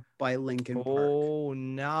Meteora by Linkin Park. Oh,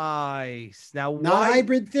 nice. Now, not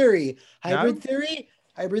Hybrid Theory. Hybrid Theory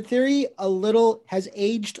has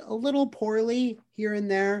aged a little poorly here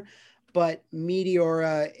and there, but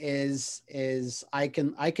Meteora is I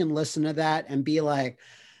can listen to that and be like,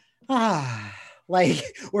 like,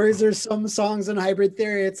 whereas there's some songs in Hybrid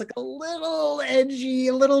Theory, it's like a little edgy,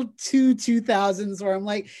 a little too 2000s, where I'm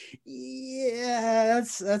like, yeah,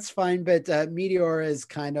 that's fine. But Meteora is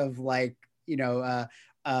kind of like,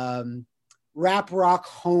 rap rock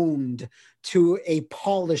honed to a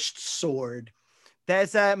polished sword.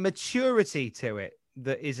 There's a maturity to it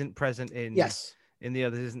that isn't present in the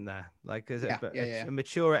others, isn't there? Like there's a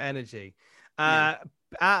mature energy.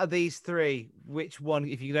 Out of these 3, which one,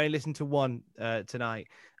 if you can only listen to one tonight,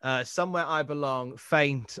 Somewhere I Belong,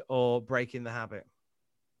 Faint, or Breaking the Habit?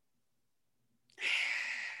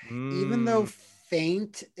 Even though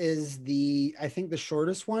Faint is I think the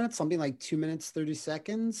shortest one, it's something like 2 minutes, 30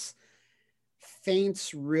 seconds.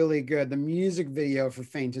 Faint's really good. The music video for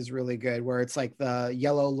Faint is really good, where it's like the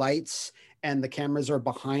yellow lights and the cameras are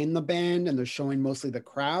behind the band and they're showing mostly the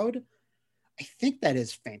crowd. I think that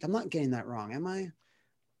is Faint. I'm not getting that wrong, am I?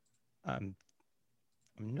 I'm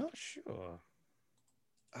not sure.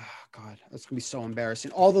 Oh God, that's gonna be so embarrassing.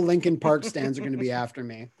 All the Linkin Park stands are gonna be after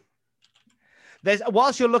me.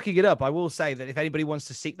 Whilst you're looking it up, I will say that if anybody wants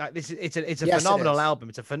to seek like this, it's a phenomenal album.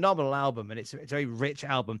 It's a phenomenal album, and it's a very rich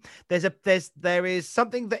album. There is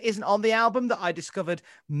something that isn't on the album that I discovered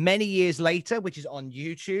many years later, which is on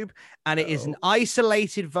YouTube, and it is an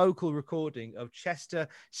isolated vocal recording of Chester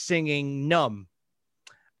singing "Numb,"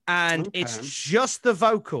 and it's just the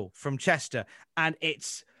vocal from Chester, and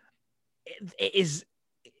it's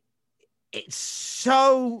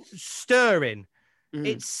so stirring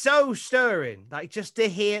It's so stirring, like just to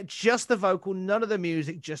hear just the vocal, none of the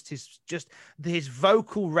music, just his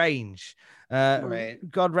vocal range. Right.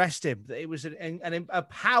 God rest him. It was a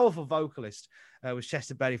powerful vocalist. Was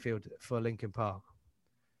Chester Benningfield for Linkin Park.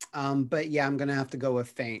 But yeah, I'm gonna have to go with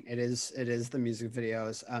Faint. It is the music video I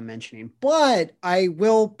was mentioning, but I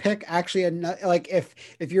will pick actually like if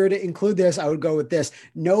you were to include this, I would go with this.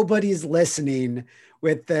 Nobody's Listening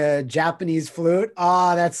with the Japanese flute.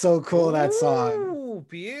 Oh, that's so cool. That song. Ooh,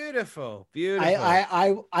 beautiful.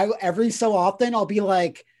 I every so often I'll be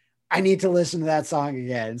like, I need to listen to that song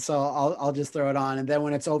again. So I'll just throw it on. And then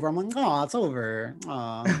when it's over, I'm like, oh, it's over.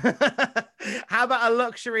 How about a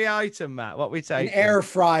luxury item, Matt? What we take? An air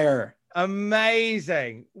fryer.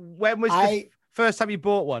 Amazing. When was the first time you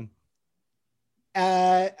bought one?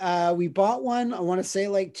 We bought one, I want to say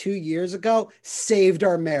like 2 years ago, saved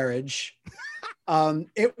our marriage.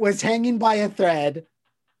 It was hanging by a thread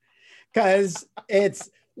because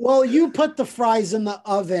well, you put the fries in the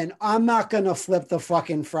oven. I'm not going to flip the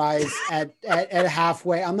fucking fries at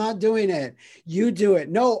halfway. I'm not doing it. You do it.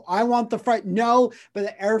 No, I want the fry. No, but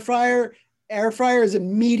the air fryer is a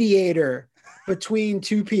mediator between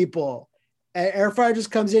two people. An air fryer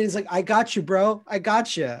just comes in. It's like, I got you, bro. I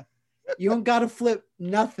got you. You don't got to flip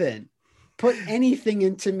nothing. Put anything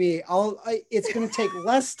into me. It's going to take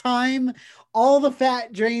less time. All the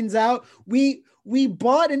fat drains out. We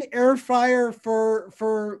bought an air fryer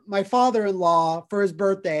for my father-in-law for his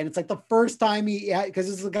birthday. And it's like the first time because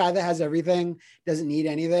this is a guy that has everything, doesn't need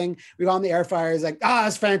anything. We got on the air fryer. He's like,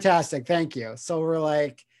 that's fantastic. Thank you. So we're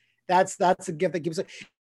like, that's a gift that gives it.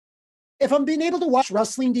 If I'm being able to watch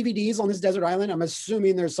wrestling DVDs on this desert island, I'm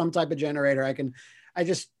assuming there's some type of generator.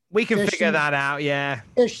 We can figure that out. Yeah.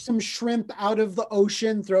 Fish some shrimp out of the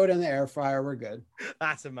ocean, throw it in the air fryer. We're good.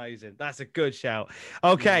 That's amazing. That's a good shout.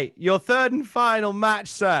 Okay. Your third and final match,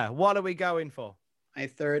 sir. What are we going for? My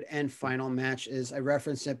third and final match I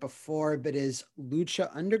referenced it before, but is Lucha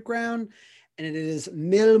Underground, and it is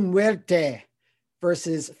Mil Muerte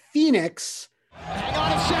versus Phoenix. Hang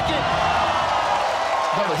on a second.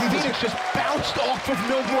 Phoenix just bounced off of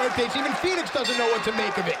Mil Muertes. Even Phoenix doesn't know what to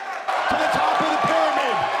make of it. To the top of the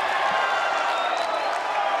pyramid.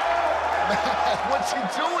 What's he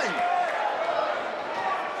doing?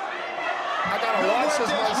 I gotta watch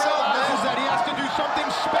this myself, man. That he has to do something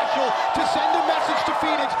special to send a message to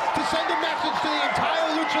Phoenix, to send a message to the entire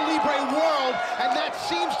Lucha Libre world, and that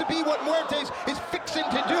seems to be what Muertes is fixing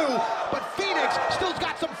to do. But Phoenix still's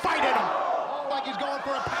got some fight in him. Like he's going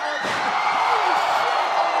for a power.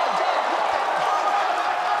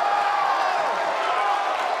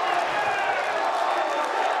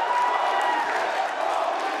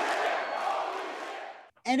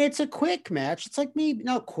 And it's a quick match. It's like maybe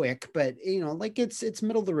not quick, but like it's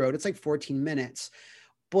middle of the road. It's like 14 minutes.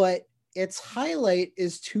 But its highlight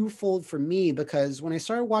is twofold for me because when I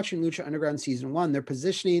started watching Lucha Underground season 1, they're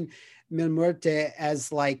positioning Mil Muerte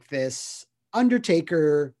as like this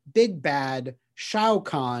Undertaker, big bad, Shao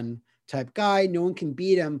Kahn type guy. No one can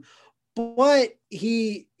beat him. But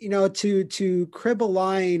he, to crib a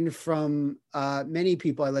line from many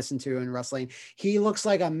people I listen to in wrestling, he looks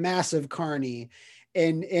like a massive carny.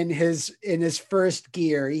 In his first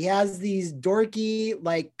gear, he has these dorky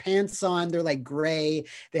like pants on. They're like gray.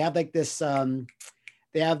 They have like this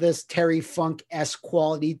Terry Funk-esque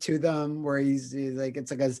quality to them, where he's like,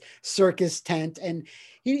 it's like a circus tent, and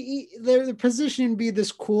they're positioned to be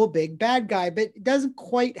this cool big bad guy, but it doesn't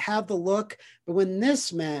quite have the look. But when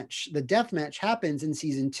this match, the death match, happens in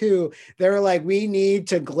season 2, they're like, we need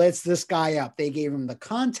to glitz this guy up. They gave him the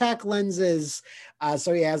contact lenses,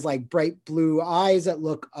 so he has like bright blue eyes that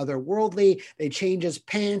look otherworldly. They change his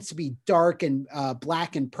pants to be dark and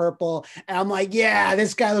black and purple, and I'm like, yeah,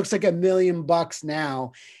 this guy looks like $1 million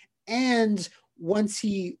now. And once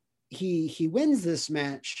he wins this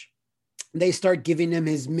match, they start giving him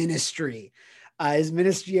his ministry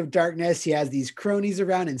of darkness. He has these cronies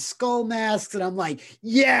around in skull masks. And I'm like,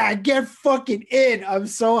 yeah, get fucking in. I'm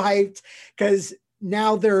so hyped because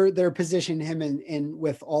now they're positioning him in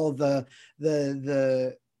with all the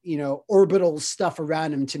orbital stuff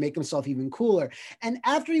around him to make himself even cooler. And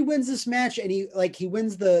after he wins this match and he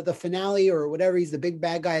wins the finale or whatever, he's the big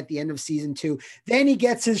bad guy at the end of season 2. Then he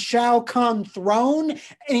gets his Shao Kahn throne and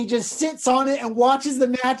he just sits on it and watches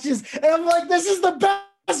the matches. And I'm like, this is the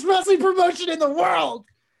best wrestling promotion in the world.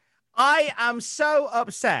 I am so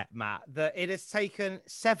upset, Matt, that it has taken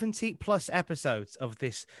 70 plus episodes of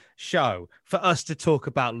this show for us to talk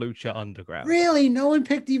about Lucha Underground. Really? No one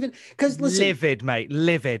picked even, because listen. Livid, mate.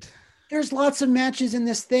 Livid. there's lots of matches in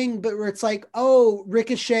this thing, but where it's like, oh,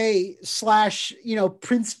 Ricochet /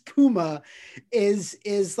 Prince Puma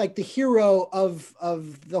is like the hero of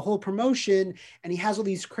the whole promotion, and he has all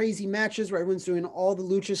these crazy matches where everyone's doing all the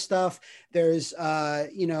lucha stuff. There's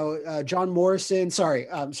John Morrison,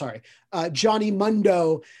 Johnny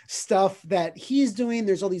Mundo stuff that he's doing.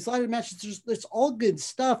 There's all these live matches. There's all good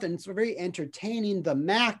stuff, and it's very entertaining. The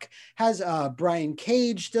Mac has Brian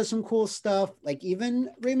Cage does some cool stuff, like even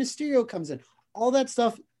Rey Mysterio comes in, all that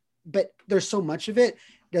stuff, but there's so much of it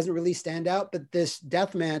doesn't really stand out. But this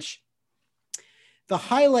death match, the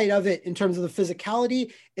highlight of it in terms of the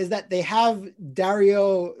physicality is that they have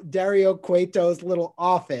Dario Cueto's little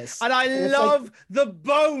office. And I love the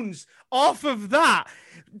bones off of that.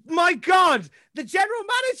 My God, the general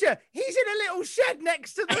manager, he's in a little shed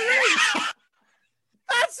next to the ring.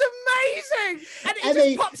 That's amazing. And he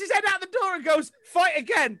just pops his head out the door and goes, fight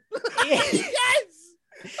again. Yes.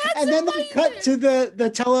 That's and then amazing. they cut to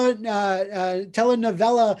the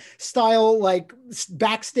telenovela style, like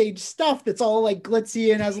backstage stuff that's all like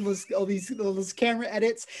glitzy and has all these camera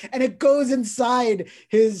edits, and it goes inside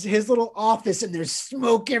his little office, and there's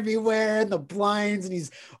smoke everywhere and the blinds, and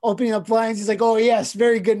he's opening up blinds. He's like, oh yes,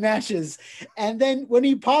 very good matches. And then when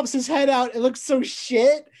he pops his head out, it looks so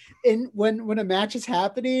shit. And when a match is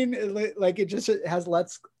happening, it has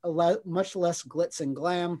much less glitz and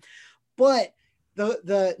glam, but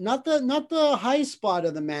the not the high spot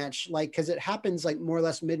of the match, like, because it happens like more or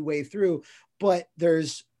less midway through, but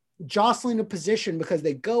there's jostling of position because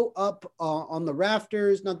they go up on the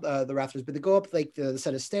rafters, not the rafters, but they go up like the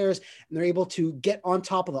set of stairs, and they're able to get on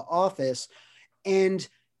top of the office, and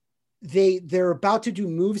they're about to do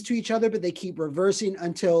moves to each other, but they keep reversing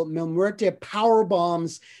until Mil Muerte power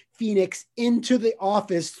bombs Phoenix into the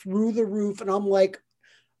office through the roof, and I'm like,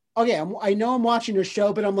 okay, I know I'm watching a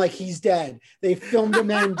show, but I'm like, he's dead. They filmed a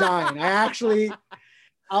man dying. I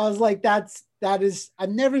was like, that is, I've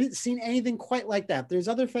never seen anything quite like that. There's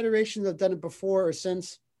other federations that have done it before or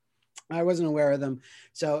since. I wasn't aware of them.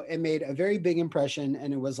 So it made a very big impression,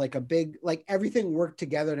 and it was like everything worked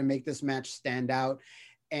together to make this match stand out.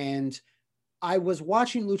 And I was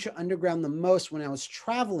watching Lucha Underground the most when I was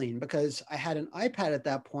traveling, because I had an iPad at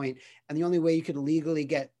that point, and the only way you could legally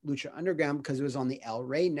get Lucha Underground, because it was on the El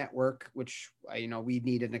Rey network, which we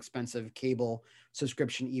need an expensive cable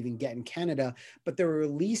subscription to even get in Canada, but they were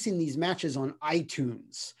releasing these matches on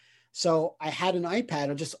iTunes. So I had an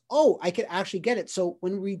iPad. I could actually get it. So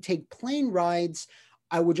when we take plane rides,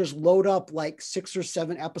 I would just load up like 6 or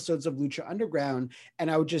 7 episodes of Lucha Underground, and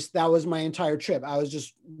that was my entire trip. I was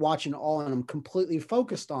just watching all, and I'm completely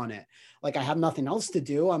focused on it. Like, I have nothing else to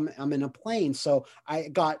do. I'm in a plane. So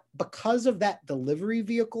because of that delivery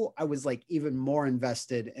vehicle, I was like even more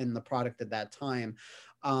invested in the product at that time.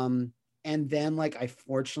 And then I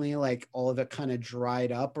fortunately, all of it kind of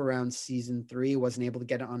dried up around season 3, wasn't able to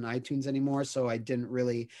get it on iTunes anymore. So I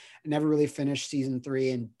never really finished season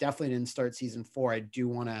 3, and definitely didn't start season 4. I do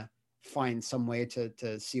want to find some way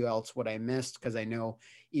to see what I missed, because I know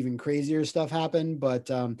even crazier stuff happened. But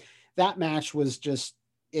that match was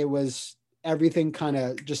everything kind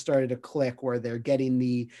of just started to click, where they're getting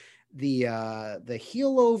the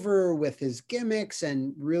heel over with his gimmicks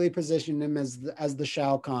and really positioned him as the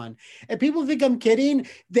Shao Kahn. And people think I'm kidding.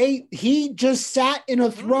 He just sat in a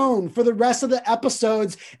throne for the rest of the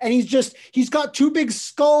episodes, and he's got 2 big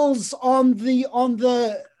skulls on the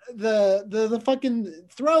fucking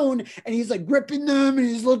throne, and he's like gripping them, and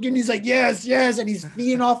he's looking, he's like, yes, and he's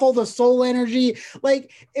feeding off all the soul energy.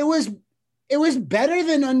 Like, it was better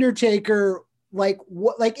than Undertaker.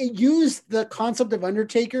 It used the concept of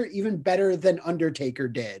Undertaker even better than Undertaker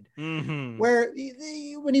did. Mm-hmm. Where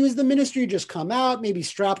when he was the Ministry, just come out, maybe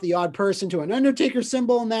strap the odd person to an Undertaker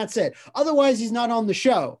symbol, and that's it. Otherwise, he's not on the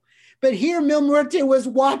show. But here, Mil Muerte was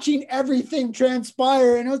watching everything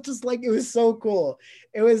transpire, and it was just it was so cool.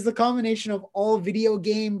 It was the combination of all video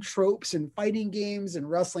game tropes and fighting games and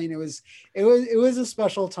wrestling. It was a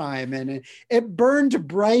special time, and it burned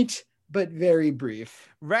bright, but very brief.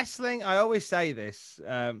 Wrestling, I always say this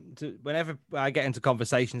whenever I get into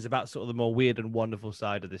conversations about sort of the more weird and wonderful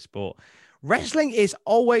side of this sport. Wrestling is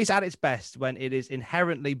always at its best when it is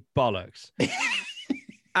inherently bollocks.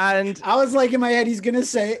 And I was like, in my head, he's gonna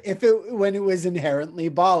say when it was inherently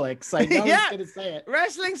bollocks. I know he's gonna say it.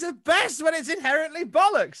 Wrestling's the best when it's inherently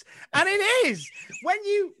bollocks, and it is. When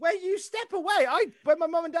you step away, when my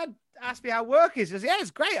mum and dad asked me how work is, I said, yeah, it's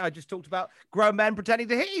great. I just talked about grown men pretending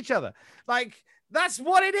to hit each other. Like, that's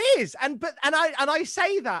what it is. And I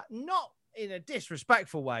say that not in a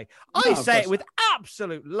disrespectful way. I say it with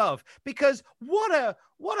absolute love, because what a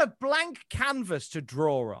blank canvas to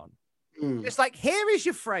draw on. It's like, here is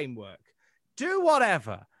your framework. Do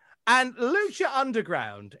whatever. And Lucha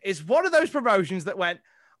Underground is one of those promotions that went,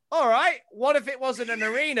 all right, what if it wasn't an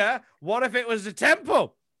arena? What if it was a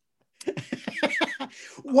temple?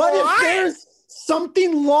 What if there's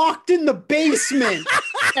something locked in the basement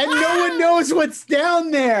and no one knows what's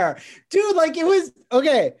down there? Dude, like it was,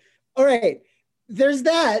 okay, all right, there's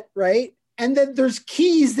that, right? And then there's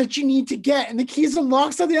keys that you need to get, and the keys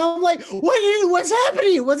unlock something. I'm like, what's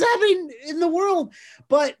happening? What's happening in the world?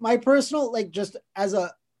 But my personal, like, just as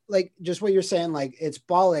a, like, just what you're saying, like, it's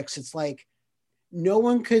bollocks. It's like, no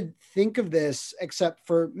one could think of this except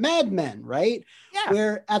for Mad Men, right? Yeah.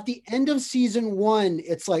 Where at the end of season 1,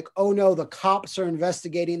 it's like, oh no, the cops are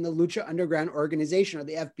investigating the Lucha Underground organization or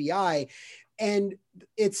the FBI. And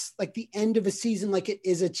it's like the end of a season, like it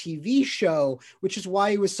is a TV show, which is why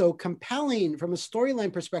it was so compelling from a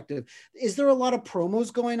storyline perspective. Is there a lot of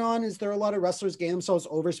promos going on? Is there a lot of wrestlers getting themselves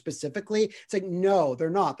over specifically? It's like, no, they're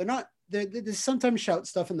not. They sometimes shout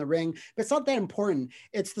stuff in the ring, but it's not that important.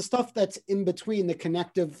 It's the stuff that's in between, the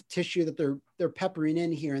connective tissue that they're peppering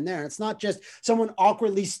in here and there. It's not just someone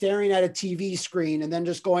awkwardly staring at a TV screen and then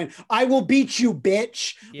just going, "I will beat you,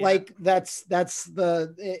 bitch." Yeah. Like that's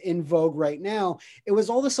the in vogue right now. It was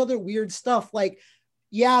all this other weird stuff. Like,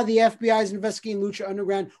 yeah, the FBI is investigating Lucha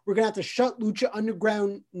Underground. We're gonna have to shut Lucha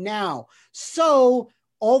Underground now. So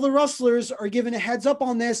all the wrestlers are given a heads up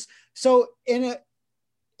on this. So in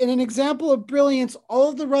an example of brilliance, all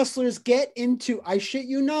of the wrestlers get into, I shit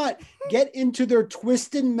you not, get into their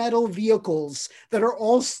twisted metal vehicles that are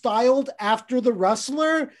all styled after the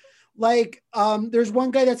wrestler. Like, there's one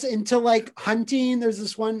guy that's into like hunting. There's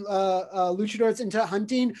this one luchador that's into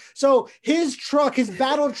hunting. So his truck, his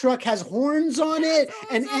battle truck has horns on it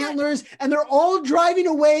and antlers, and they're all driving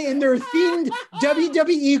away in their themed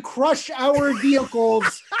WWE Crush Hour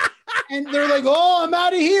vehicles. And they're like, "Oh, I'm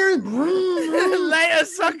out of here." Later,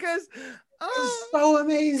 suckers. It's so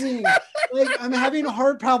amazing. Like, I'm having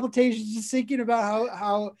heart palpitations just thinking about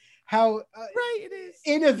how right it is.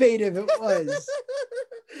 Innovative it was.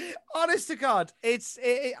 Honest to God,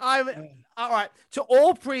 I'm all right. To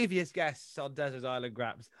all previous guests on Desert Island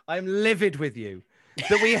Graps, I'm livid with you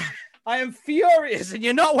that I am furious, and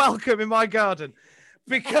you're not welcome in my garden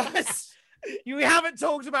because you haven't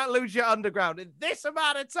talked about Lucha Underground in this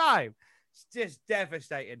amount of time. It's just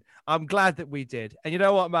devastating. I'm glad that we did. And you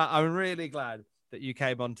know what, Matt? I'm really glad that you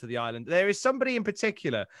came onto the island. There is somebody in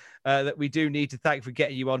particular that we do need to thank for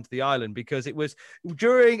getting you onto the island, because it was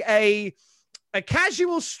during a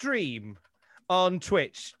casual stream on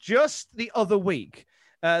Twitch just the other week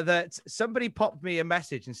that somebody popped me a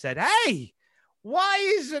message and said, "Hey, why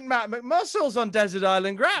isn't Matt McMuscles on Desert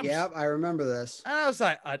Island Graps?" Yep, I remember this. And I was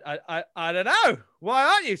like, I don't know. Why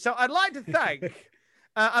aren't you? So I'd like to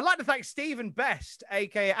thank Stephen Best,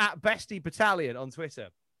 aka @Bestie Battalion on Twitter,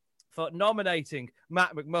 for nominating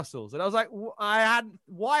Matt McMuscles. And I was like, why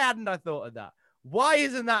hadn't I thought of that? Why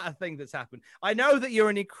isn't that a thing that's happened? I know that you're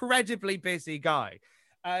an incredibly busy guy,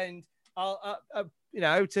 and I'll,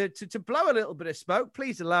 to blow a little bit of smoke,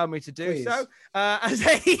 please allow me to do so. I've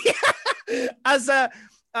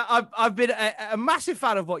been a massive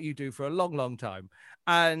fan of what you do for a long, long time,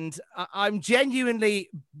 and I'm genuinely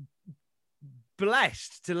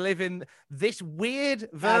blessed to live in this weird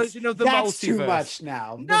version of the multiverse. That's too much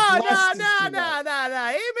now. No. Hear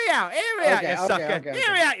me out, you sucker.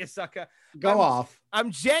 Hear me out, you sucker. Go off. I'm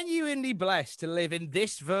genuinely blessed to live in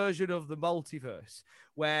this version of the multiverse,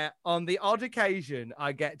 where on the odd occasion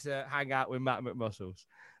I get to hang out with Matt McMuscles.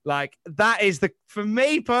 Like, that is for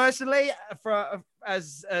me personally,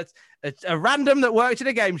 as a random that worked in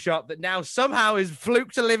a game shop that now somehow is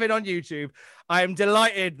fluked to living on YouTube. I am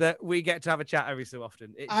delighted that we get to have a chat every so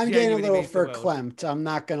often. I'm getting a little verklempt. I'm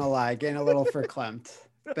not going to lie, getting a little verklempt.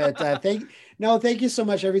 But thank you so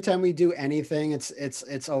much. Every time we do anything,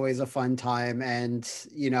 it's always a fun time. And,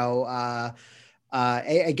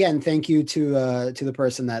 again, thank you to the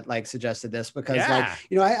person that like suggested this, because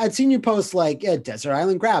I'd seen you post like Desert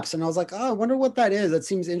Island Graps, and I was like, oh, I wonder what that is. That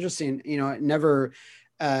seems interesting. It never,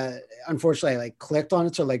 unfortunately, I like clicked on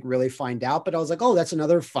it to like really find out, but I was like, oh, that's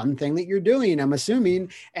another fun thing that you're doing, I'm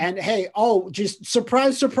assuming. And hey, just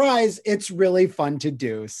surprise, it's really fun to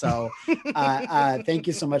do. So thank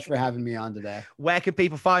you so much for having me on today. Where can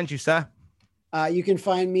people find you, sir? You can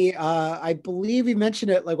find me, I believe we mentioned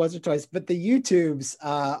it like once or twice, but the YouTubes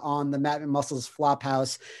on the Matt McMuscles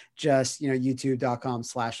Flophouse, just,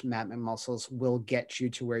 youtube.com/Matt McMuscles will get you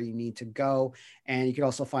to where you need to go. And you can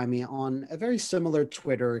also find me on a very similar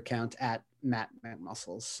Twitter account @Matt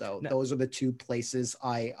McMuscles. So those are the two places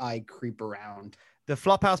I creep around. The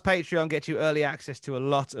Flophouse Patreon gets you early access to a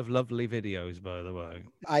lot of lovely videos, by the way.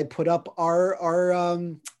 I put up our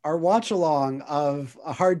watch along of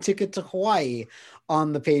A Hard Ticket to Hawaii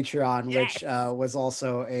on the Patreon, which was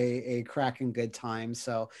also a cracking good time.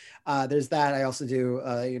 So there's that. I also do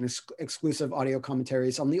exclusive audio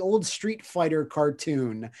commentaries on the old Street Fighter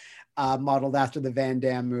cartoon modeled after the Van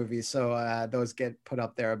Damme movie. So those get put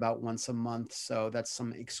up there about once a month. So that's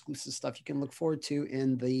some exclusive stuff you can look forward to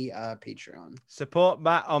in the Patreon. Support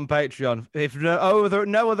Matt on Patreon, if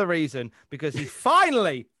no other reason, because he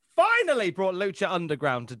finally brought Lucha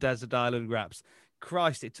Underground to Desert Island Graps.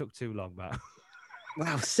 Christ, it took too long, Matt.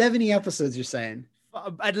 Wow, 70 episodes, you're saying?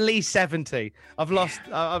 At least 70. I've lost.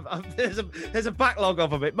 There's a backlog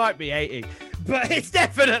of them. It might be 80, but it's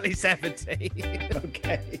definitely 70.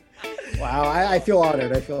 Okay. Wow, I feel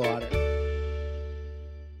honored.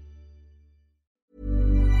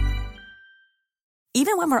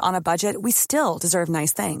 Even when we're on a budget, we still deserve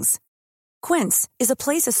nice things. Quince is a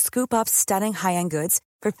place to scoop up stunning high-end goods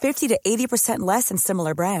for 50 to 80% less than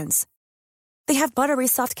similar brands. They have buttery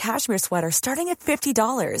soft cashmere sweaters starting at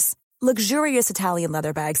 $50, luxurious Italian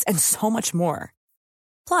leather bags, and so much more.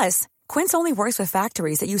 Plus, Quince only works with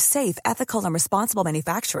factories that use safe, ethical, and responsible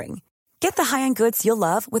manufacturing. Get the high-end goods you'll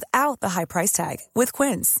love without the high price tag with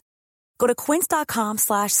Quince. Go to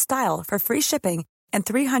quince.com/style for free shipping and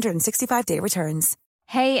 365-day returns.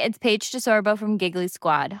 Hey, it's Paige DeSorbo from Giggly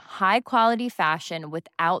Squad. High quality fashion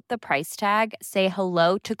without the price tag. Say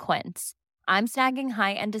hello to Quince. I'm snagging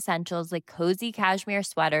high-end essentials like cozy cashmere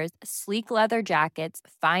sweaters, sleek leather jackets,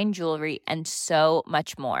 fine jewelry, and so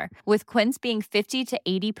much more. With Quince being 50 to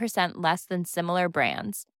 80% less than similar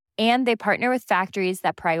brands. And they partner with factories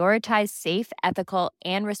that prioritize safe, ethical,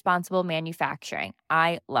 and responsible manufacturing.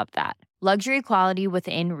 I love that. Luxury quality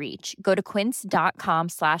within reach. Go to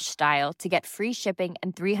quince.com/style to get free shipping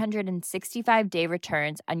and 365-day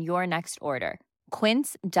returns on your next order.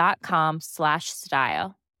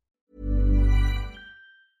 Quince.com/style.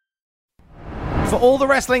 For all the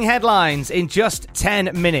wrestling headlines in just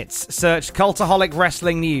 10 minutes, search Cultaholic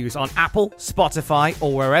Wrestling News on Apple, Spotify,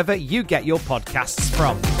 or wherever you get your podcasts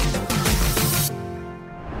from.